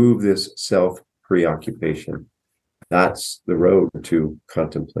 and remove this self-preoccupation. That's the road to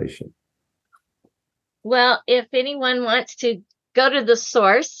contemplation. Well, if anyone wants to go to the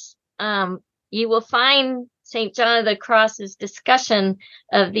source, you will find St. John of the Cross's discussion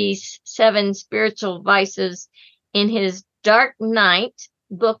of these 7 spiritual vices in his Dark Night,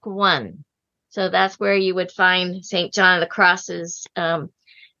 Book 1. So that's where you would find St. John of the Cross's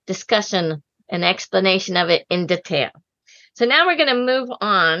discussion and explanation of it in detail. So now we're going to move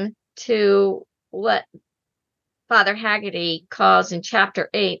on to what Father Haggerty calls in chapter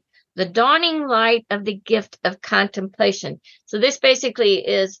 8, the dawning light of the gift of contemplation. So this basically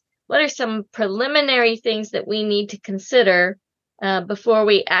is, what are some preliminary things that we need to consider before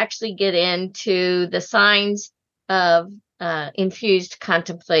we actually get into the signs of infused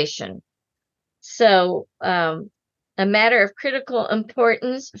contemplation? So a matter of critical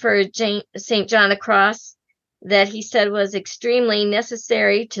importance for St. John the Cross that he said was extremely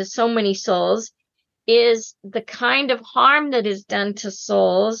necessary to so many souls is the kind of harm that is done to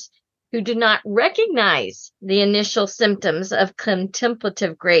souls who do not recognize the initial symptoms of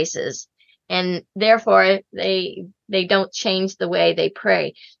contemplative graces, and therefore they don't change the way they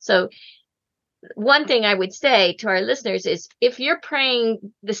pray. So one thing I would say to our listeners is, if you're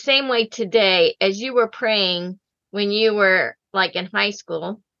praying the same way today as you were praying when you were like in high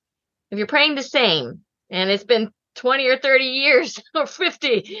school, if you're praying the same and it's been 20 or 30 years or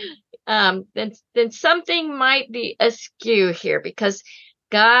 50, then something might be askew here, because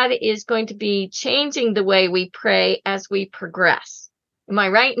God is going to be changing the way we pray as we progress. Am I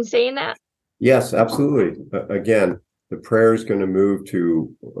right in saying that? Yes, absolutely. Again, the prayer is going to move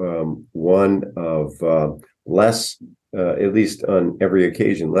to one of less, at least on every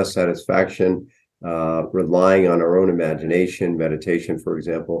occasion, less satisfaction, relying on our own imagination, meditation, for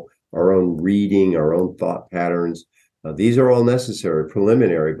example, our own reading, our own thought patterns. These are all necessary,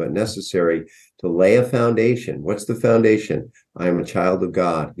 preliminary, but necessary to lay a foundation. What's the foundation? I am a child of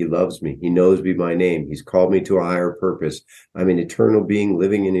God. He loves me. He knows me by name. He's called me to a higher purpose. I'm an eternal being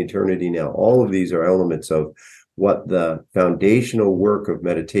living in eternity now. All of these are elements of what the foundational work of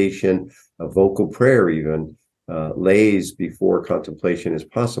meditation, of vocal prayer even, lays before contemplation is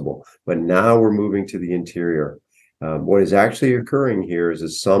possible. But now we're moving to the interior. What is actually occurring here is a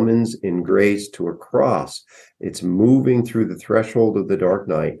summons in grace to a cross. It's moving through the threshold of the dark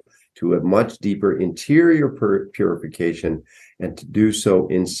night to a much deeper interior purification, and to do so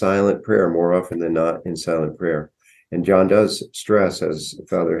in silent prayer, more often than not in silent prayer. And John does stress, as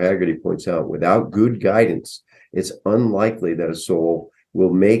Father Haggerty points out, without good guidance, it's unlikely that a soul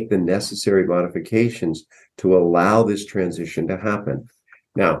will make the necessary modifications to allow this transition to happen.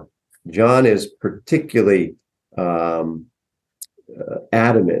 Now, John is particularly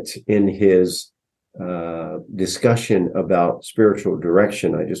adamant in his discussion about spiritual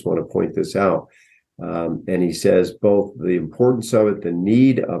direction. I just want to point this out. And he says both the importance of it, the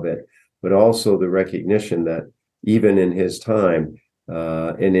need of it, but also the recognition that even in his time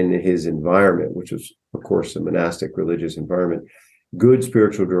and in his environment, which was, of course, a monastic religious environment, good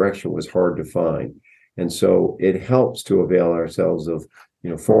spiritual direction was hard to find. And so it helps to avail ourselves of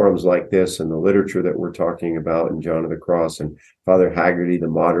forums like this and the literature that we're talking about in John of the Cross and Father Haggerty, the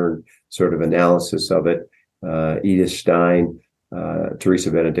modern sort of analysis of it, Edith Stein, Teresa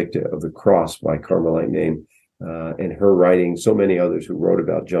Benedicta of the Cross by Carmelite name, and her writing, so many others who wrote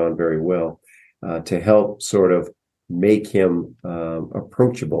about John very well, to help sort of make him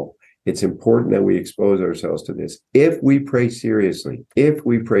approachable. It's important that we expose ourselves to this. If we pray seriously,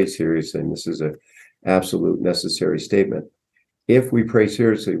 and this is an absolute necessary statement, if we pray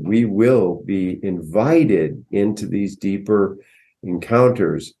seriously, we will be invited into these deeper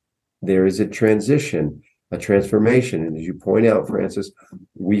encounters. There is a transition, a transformation. And as you point out, Francis,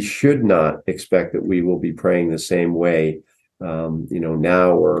 we should not expect that we will be praying the same way,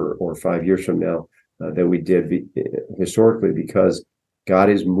 now or 5 years from now that we did historically, because God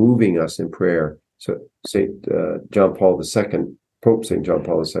is moving us in prayer. So Pope St. John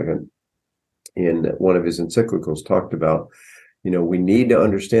Paul II, in one of his encyclicals, talked about, we need to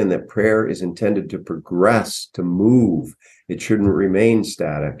understand that prayer is intended to progress, to move. It shouldn't remain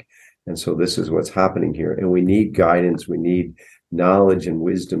static. And so this is what's happening here. And we need guidance. We need knowledge and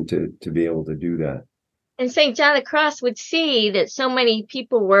wisdom to be able to do that. And St. John the Cross would see that so many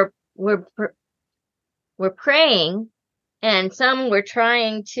people were praying, and some were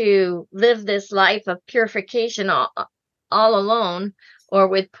trying to live this life of purification all alone or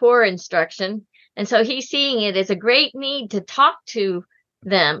with poor instruction. And so he's seeing it as a great need to talk to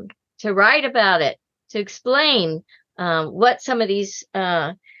them, to write about it, to explain what some of these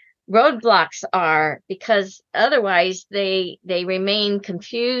roadblocks are, because otherwise they remain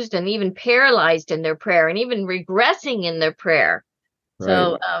confused and even paralyzed in their prayer and even regressing in their prayer. Right.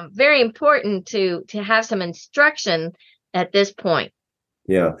 So very important to have some instruction at this point.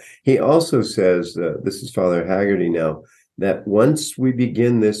 Yeah. He also says, this is Father Haggerty now, that once we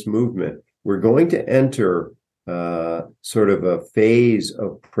begin this movement, we're going to enter sort of a phase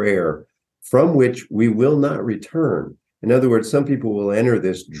of prayer from which we will not return. In other words, some people will enter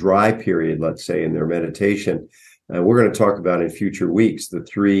this dry period, let's say, in their meditation. We're going to talk about in future weeks the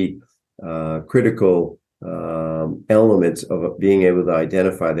three critical elements of being able to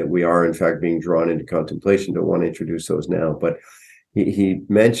identify that we are, in fact, being drawn into contemplation. Don't want to introduce those now, but he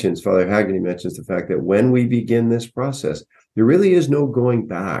mentions, Father Haggerty mentions the fact that when we begin this process, there really is no going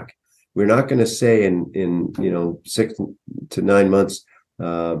back. We're not going to say in 6 to 9 months,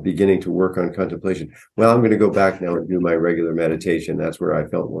 beginning to work on contemplation, well, I'm going to go back now and do my regular meditation. That's where I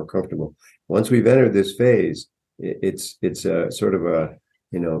felt more comfortable. Once we've entered this phase, it's a sort of a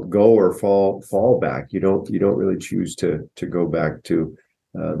go or fall back. You don't really choose to go back to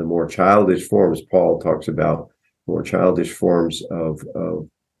the more childish forms. Paul talks about more childish forms of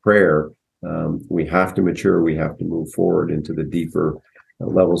prayer. We have to mature. We have to move forward into the deeper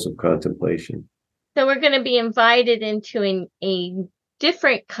levels of contemplation. So we're going to be invited into a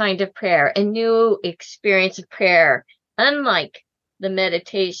different kind of prayer, a new experience of prayer, unlike the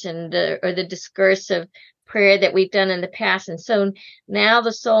meditation or the discursive prayer that we've done in the past. And so now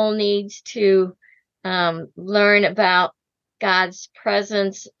the soul needs to learn about God's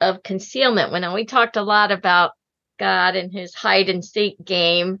presence of concealment. When we talked a lot about God and his hide and seek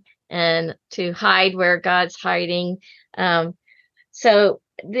game, and to hide where God's hiding. So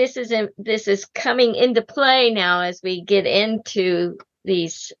this is coming into play now as we get into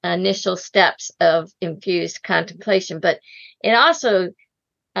these initial steps of infused contemplation. But it also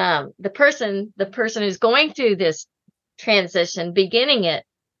the person who's going through this transition, beginning it,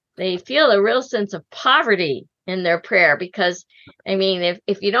 they feel a real sense of poverty in their prayer, because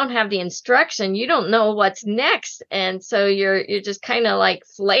if you don't have the instruction, you don't know what's next, and so you're just kind of like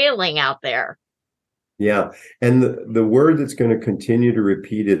flailing out there. Yeah, and the word that's going to continue to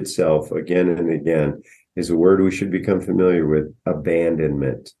repeat itself again and again is a word we should become familiar with: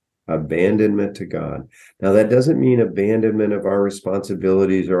 abandonment. Abandonment to God. Now, that doesn't mean abandonment of our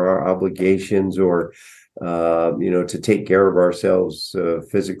responsibilities or our obligations, or to take care of ourselves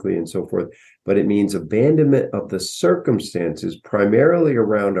physically and so forth. But it means abandonment of the circumstances, primarily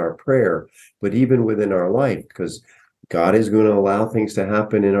around our prayer, but even within our life, because God is going to allow things to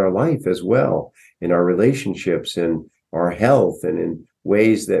happen in our life as well, in our relationships, in our health, and in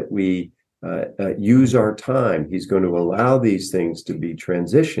ways that we use our time. He's going to allow these things to be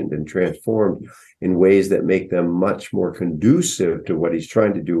transitioned and transformed in ways that make them much more conducive to what he's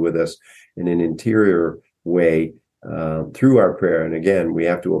trying to do with us in an interior way through our prayer. And again, we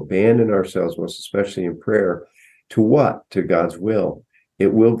have to abandon ourselves, most especially in prayer, to what? To God's will.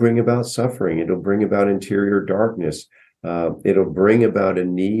 It will bring about suffering. It'll bring about interior darkness. It'll bring about a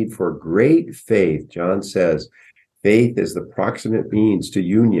need for great faith. John says, faith is the proximate means to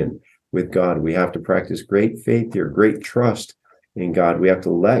union with God. We have to practice great faith here, great trust in God. We have to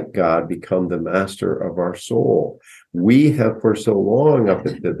let God become the master of our soul. We have, for so long up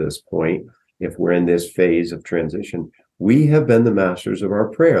to this point, if we're in this phase of transition, we have been the masters of our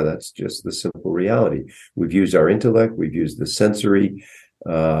prayer. That's just the simple reality. We've used our intellect. We've used the sensory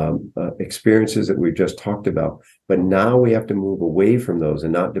experiences that we've just talked about. But now we have to move away from those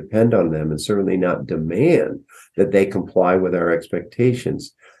and not depend on them, and certainly not demand that they comply with our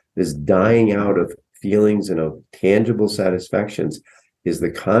expectations. This dying out of feelings and of tangible satisfactions is the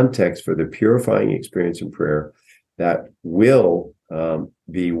context for the purifying experience in prayer that will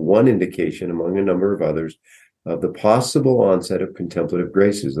be one indication, among a number of others, of the possible onset of contemplative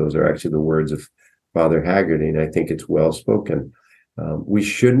graces. Those are actually the words of Father Haggerty, and I think it's well spoken. We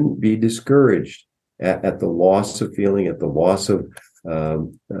shouldn't be discouraged at the loss of feeling, at the loss of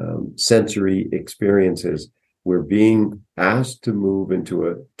sensory experiences. We're being asked to move into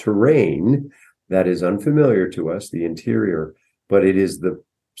a terrain that is unfamiliar to us, the interior, but it is the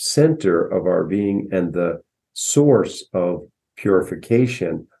center of our being and the source of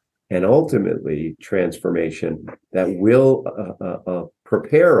purification and ultimately transformation that will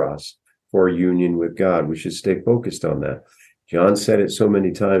prepare us for union with God. We should stay focused on that. John said it so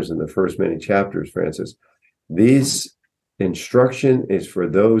many times in the first many chapters, Francis. This instruction is for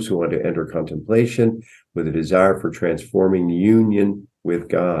those who want to enter contemplation with a desire for transforming union with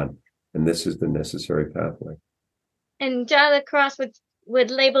God. And this is the necessary pathway. And John of the Cross,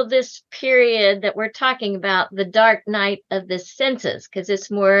 would label this period that we're talking about the dark night of the senses, because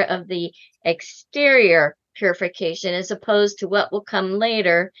it's more of the exterior purification as opposed to what will come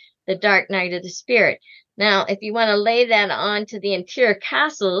later, the dark night of the spirit. Now, if you want to lay that on to the interior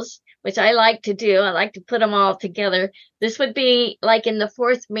castles, which I like to do, I like to put them all together. This would be like in the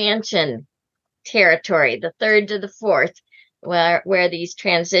fourth mansion territory, the third to the fourth, where these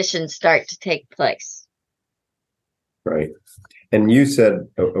transitions start to take place. Right. And you said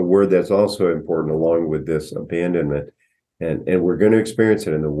a word that's also important along with this abandonment, and we're going to experience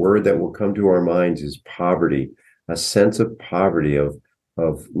it. And the word that will come to our minds is poverty, a sense of poverty, of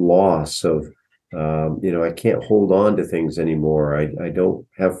loss, of I can't hold on to things anymore. I don't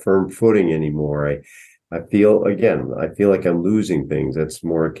have firm footing anymore. I feel like I'm losing things. That's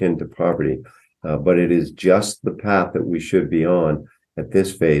more akin to poverty. But it is just the path that we should be on at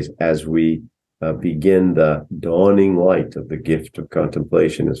this phase as we begin the dawning light of the gift of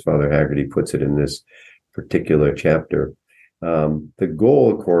contemplation, as Father Haggerty puts it in this particular chapter. The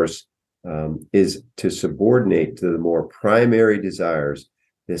goal, of course, is to subordinate to the more primary desires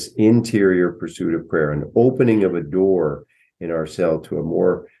this interior pursuit of prayer, an opening of a door in ourselves to a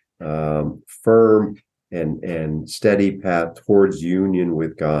more firm and steady path towards union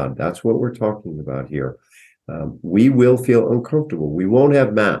with God. That's what we're talking about here. We will feel uncomfortable. We won't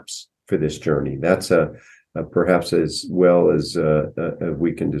have maps for this journey. That's perhaps as well as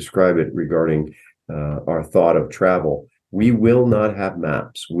we can describe it regarding our thought of travel. We will not have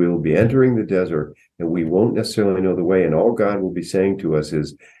maps. We'll be entering the desert and we won't necessarily know the way. And all God will be saying to us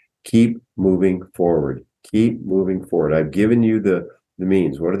is, keep moving forward. Keep moving forward. I've given you the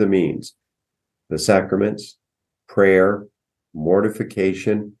means. What are the means? The sacraments, prayer,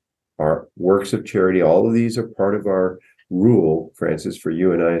 mortification, our works of charity. All of these are part of our rule, Francis, for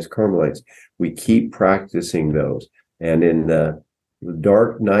you and I as Carmelites. We keep practicing those. And in the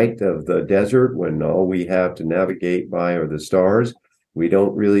dark night of the desert, when all we have to navigate by are the stars, we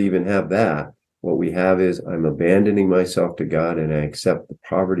don't really even have that. What we have is, I'm abandoning myself to God, and I accept the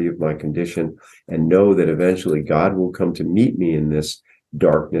poverty of my condition and know that eventually God will come to meet me in this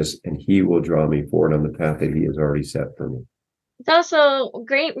darkness and he will draw me forward on the path that he has already set for me. It's also a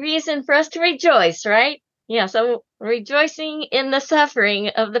great reason for us to rejoice, right? Yeah, so rejoicing in the suffering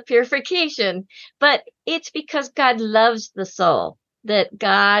of the purification, but it's because God loves the soul that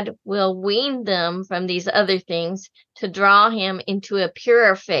God will wean them from these other things to draw him into a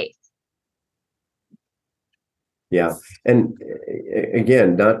purer faith. Yeah. And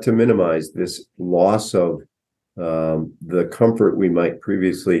again, not to minimize this loss of the comfort we might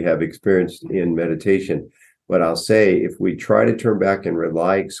previously have experienced in meditation. But I'll say, if we try to turn back and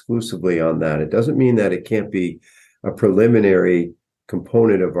rely exclusively on that, it doesn't mean that it can't be a preliminary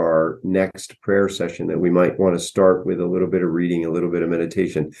component of our next prayer session, that we might want to start with a little bit of reading, a little bit of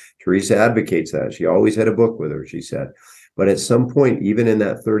meditation. Teresa advocates that. She always had a book with her, she said. But at some point, even in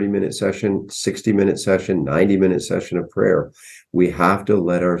that 30-minute session, 60-minute session, 90-minute session of prayer, we have to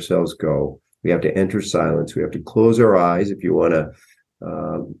let ourselves go. We have to enter silence. We have to close our eyes, if you want to,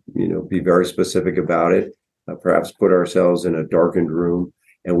 be very specific about it. Perhaps put ourselves in a darkened room,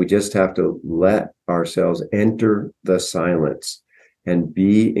 and we just have to let ourselves enter the silence and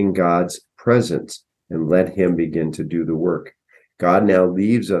be in God's presence and let him begin to do the work. God now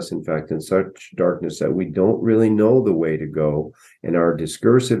leaves us, in fact, in such darkness that we don't really know the way to go, and our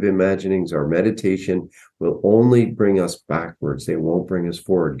discursive imaginings, our meditation will only bring us backwards. They won't bring us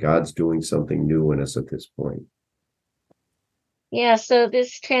forward. God's doing something new in us at this point. Yeah, so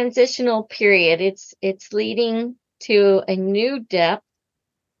this transitional period, it's leading to a new depth.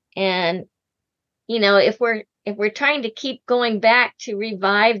 And, if we're trying to keep going back to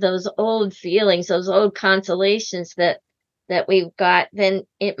revive those old feelings, those old consolations that we've got, then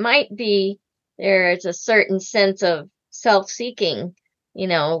it might be there's a certain sense of self-seeking,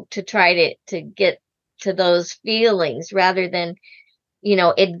 to try to get to those feelings rather than,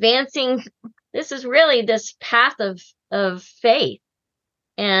 advancing. This is really this path of faith.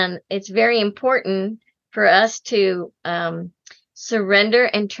 And it's very important for us to surrender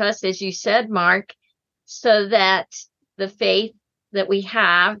and trust, as you said, Mark, so that the faith that we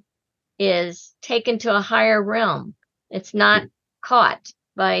have is taken to a higher realm. It's not caught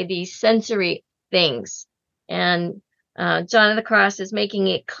by these sensory things. And John of the Cross is making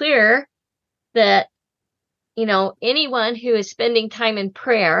it clear that, anyone who is spending time in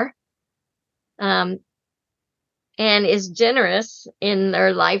prayer, and is generous in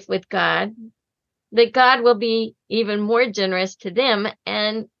their life with God, that God will be even more generous to them.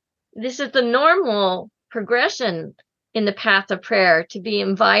 And this is the normal progression in the path of prayer, to be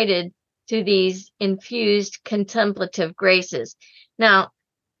invited to these infused contemplative graces. Now,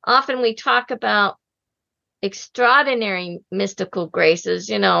 often we talk about extraordinary mystical graces,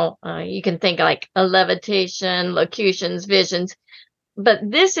 you can think like a levitation, locutions, visions, but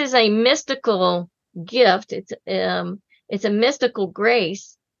this is a mystical gift. It's a mystical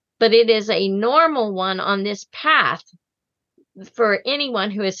grace, but it is a normal one on this path for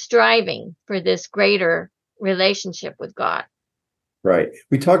anyone who is striving for this greater relationship with God. Right.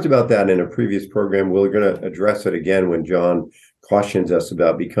 We talked about that in a previous program. We're going to address it again when John cautions us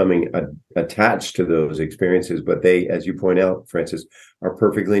about becoming attached to those experiences. But they, as you point out, Francis, are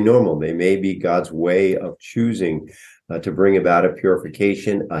perfectly normal. They may be God's way of choosing to bring about a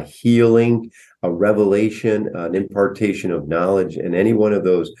purification, a healing, a revelation, an impartation of knowledge. And any one of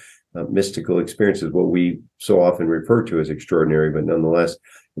those mystical experiences, what we so often refer to as extraordinary, but nonetheless,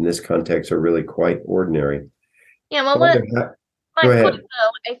 in this context, are really quite ordinary. Yeah, well, my point,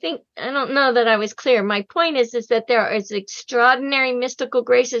 though, I don't know that I was clear. My point is that there is extraordinary mystical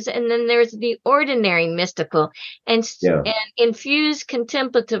graces, and then there's the ordinary mystical. And infused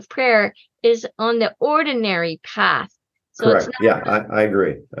contemplative prayer is on the ordinary path. So correct. I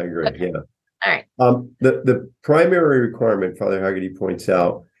agree. Okay. Yeah. All right. The primary requirement, Father Haggerty points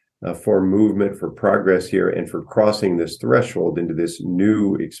out, for movement, for progress here, and for crossing this threshold into this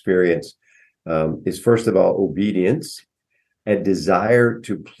new experience is, first of all, obedience, a desire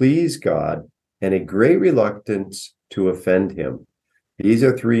to please God, and a great reluctance to offend him. These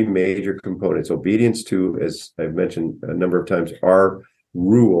are three major components. Obedience to, as I've mentioned a number of times, our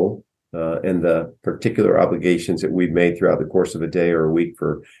rule and the particular obligations that we've made throughout the course of a day or a week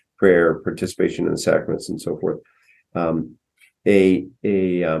for prayer, participation in the sacraments, and so forth. A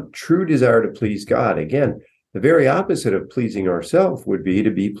true desire to please God. Again, the very opposite of pleasing ourselves would be to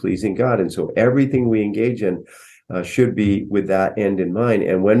be pleasing God. And so everything we engage in should be with that end in mind.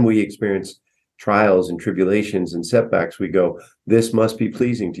 And when we experience trials and tribulations and setbacks, we go, this must be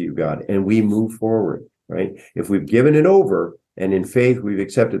pleasing to you, God. And we move forward, right? If we've given it over and in faith we've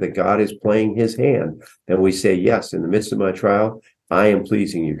accepted that God is playing his hand, then we say, yes, in the midst of my trial, I am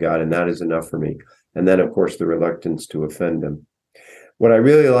pleasing you, God, and that is enough for me. And then, of course, the reluctance to offend him. What I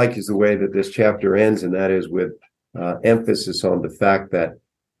really like is the way that this chapter ends, and that is with emphasis on the fact that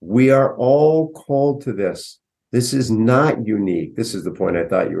we are all called to this. This is not unique. This is the point I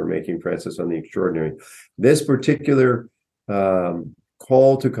thought you were making, Francis, on the extraordinary. This particular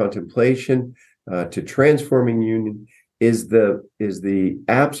call to contemplation, to transforming union, is the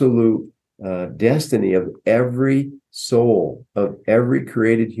absolute destiny of every soul, of every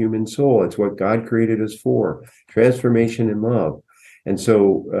created human soul. It's what God created us for, transformation and love. And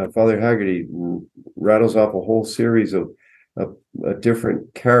so Father Haggerty rattles off a whole series of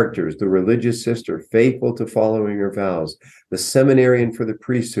different characters: the religious sister, faithful to following her vows; the seminarian for the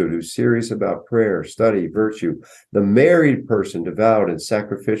priesthood, who's serious about prayer, study, virtue; the married person, devout and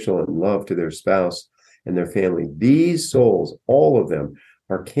sacrificial in love to their spouse and their family. These souls, all of them,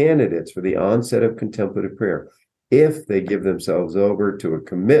 are candidates for the onset of contemplative prayer if they give themselves over to a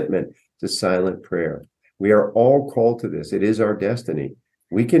commitment to silent prayer. We are all called to this. It is our destiny.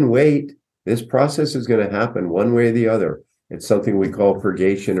 We can wait. This process is going to happen one way or the other. It's something we call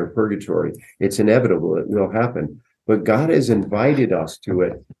purgation or purgatory. It's inevitable. It will happen. But God has invited us to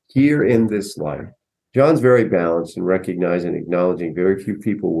it here in this life. John's very balanced in recognizing and acknowledging very few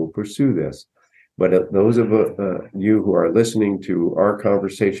people will pursue this. But those of you who are listening to our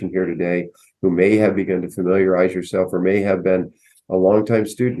conversation here today, who may have begun to familiarize yourself or may have been a longtime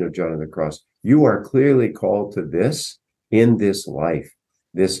student of John of the Cross, you are clearly called to this in this life,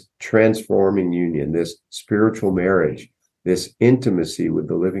 this transforming union, this spiritual marriage, this intimacy with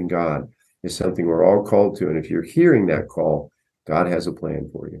the living God is something we're all called to. And if you're hearing that call, God has a plan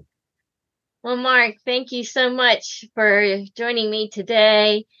for you. Well, Mark, thank you so much for joining me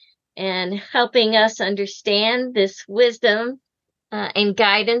today and helping us understand this wisdom and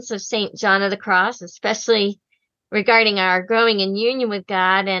guidance of St. John of the Cross, especially regarding our growing in union with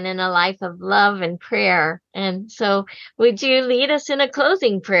God and in a life of love and prayer. And so would you lead us in a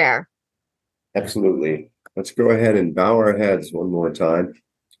closing prayer? Absolutely. Let's go ahead and bow our heads one more time.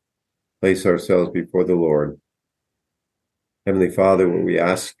 Place ourselves before the Lord. Heavenly Father, what we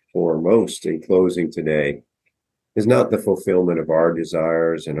ask for most in closing today is not the fulfillment of our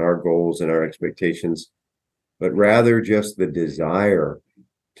desires and our goals and our expectations, but rather just the desire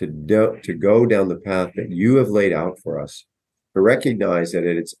to go down the path that you have laid out for us, to recognize that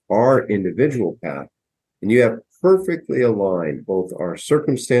it's our individual path, and you have perfectly aligned both our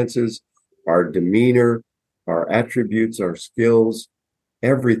circumstances, our demeanor, our attributes, our skills,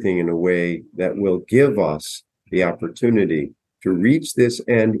 everything in a way that will give us the opportunity to reach this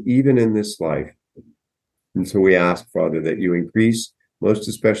end even in this life. And so we ask, Father, that you increase most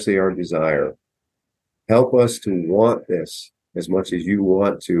especially our desire. Help us to want this as much as you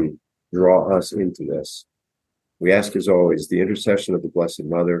want to draw us into this. We ask, as always, the intercession of the Blessed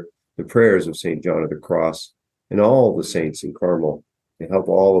Mother, the prayers of St. John of the Cross, and all the saints in Carmel to help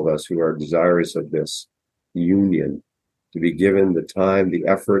all of us who are desirous of this union to be given the time, the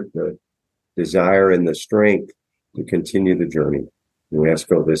effort, the desire, and the strength to continue the journey. And we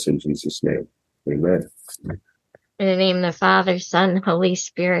ask all this in Jesus' name. Amen. In the name of the Father, Son, Holy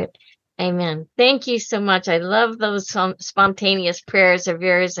Spirit. Amen. Thank you so much. I love those spontaneous prayers of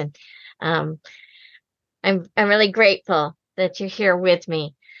yours, and I'm really grateful that you're here with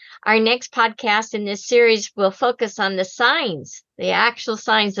me. Our next podcast in this series will focus on the signs, the actual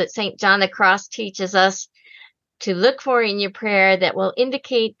signs that St. John the Cross teaches us to look for in your prayer that will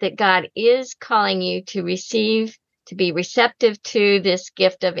indicate that God is calling you to receive, to be receptive to this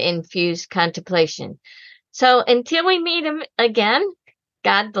gift of infused contemplation. So until we meet him again,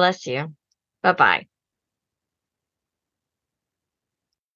 God bless you. Bye-bye.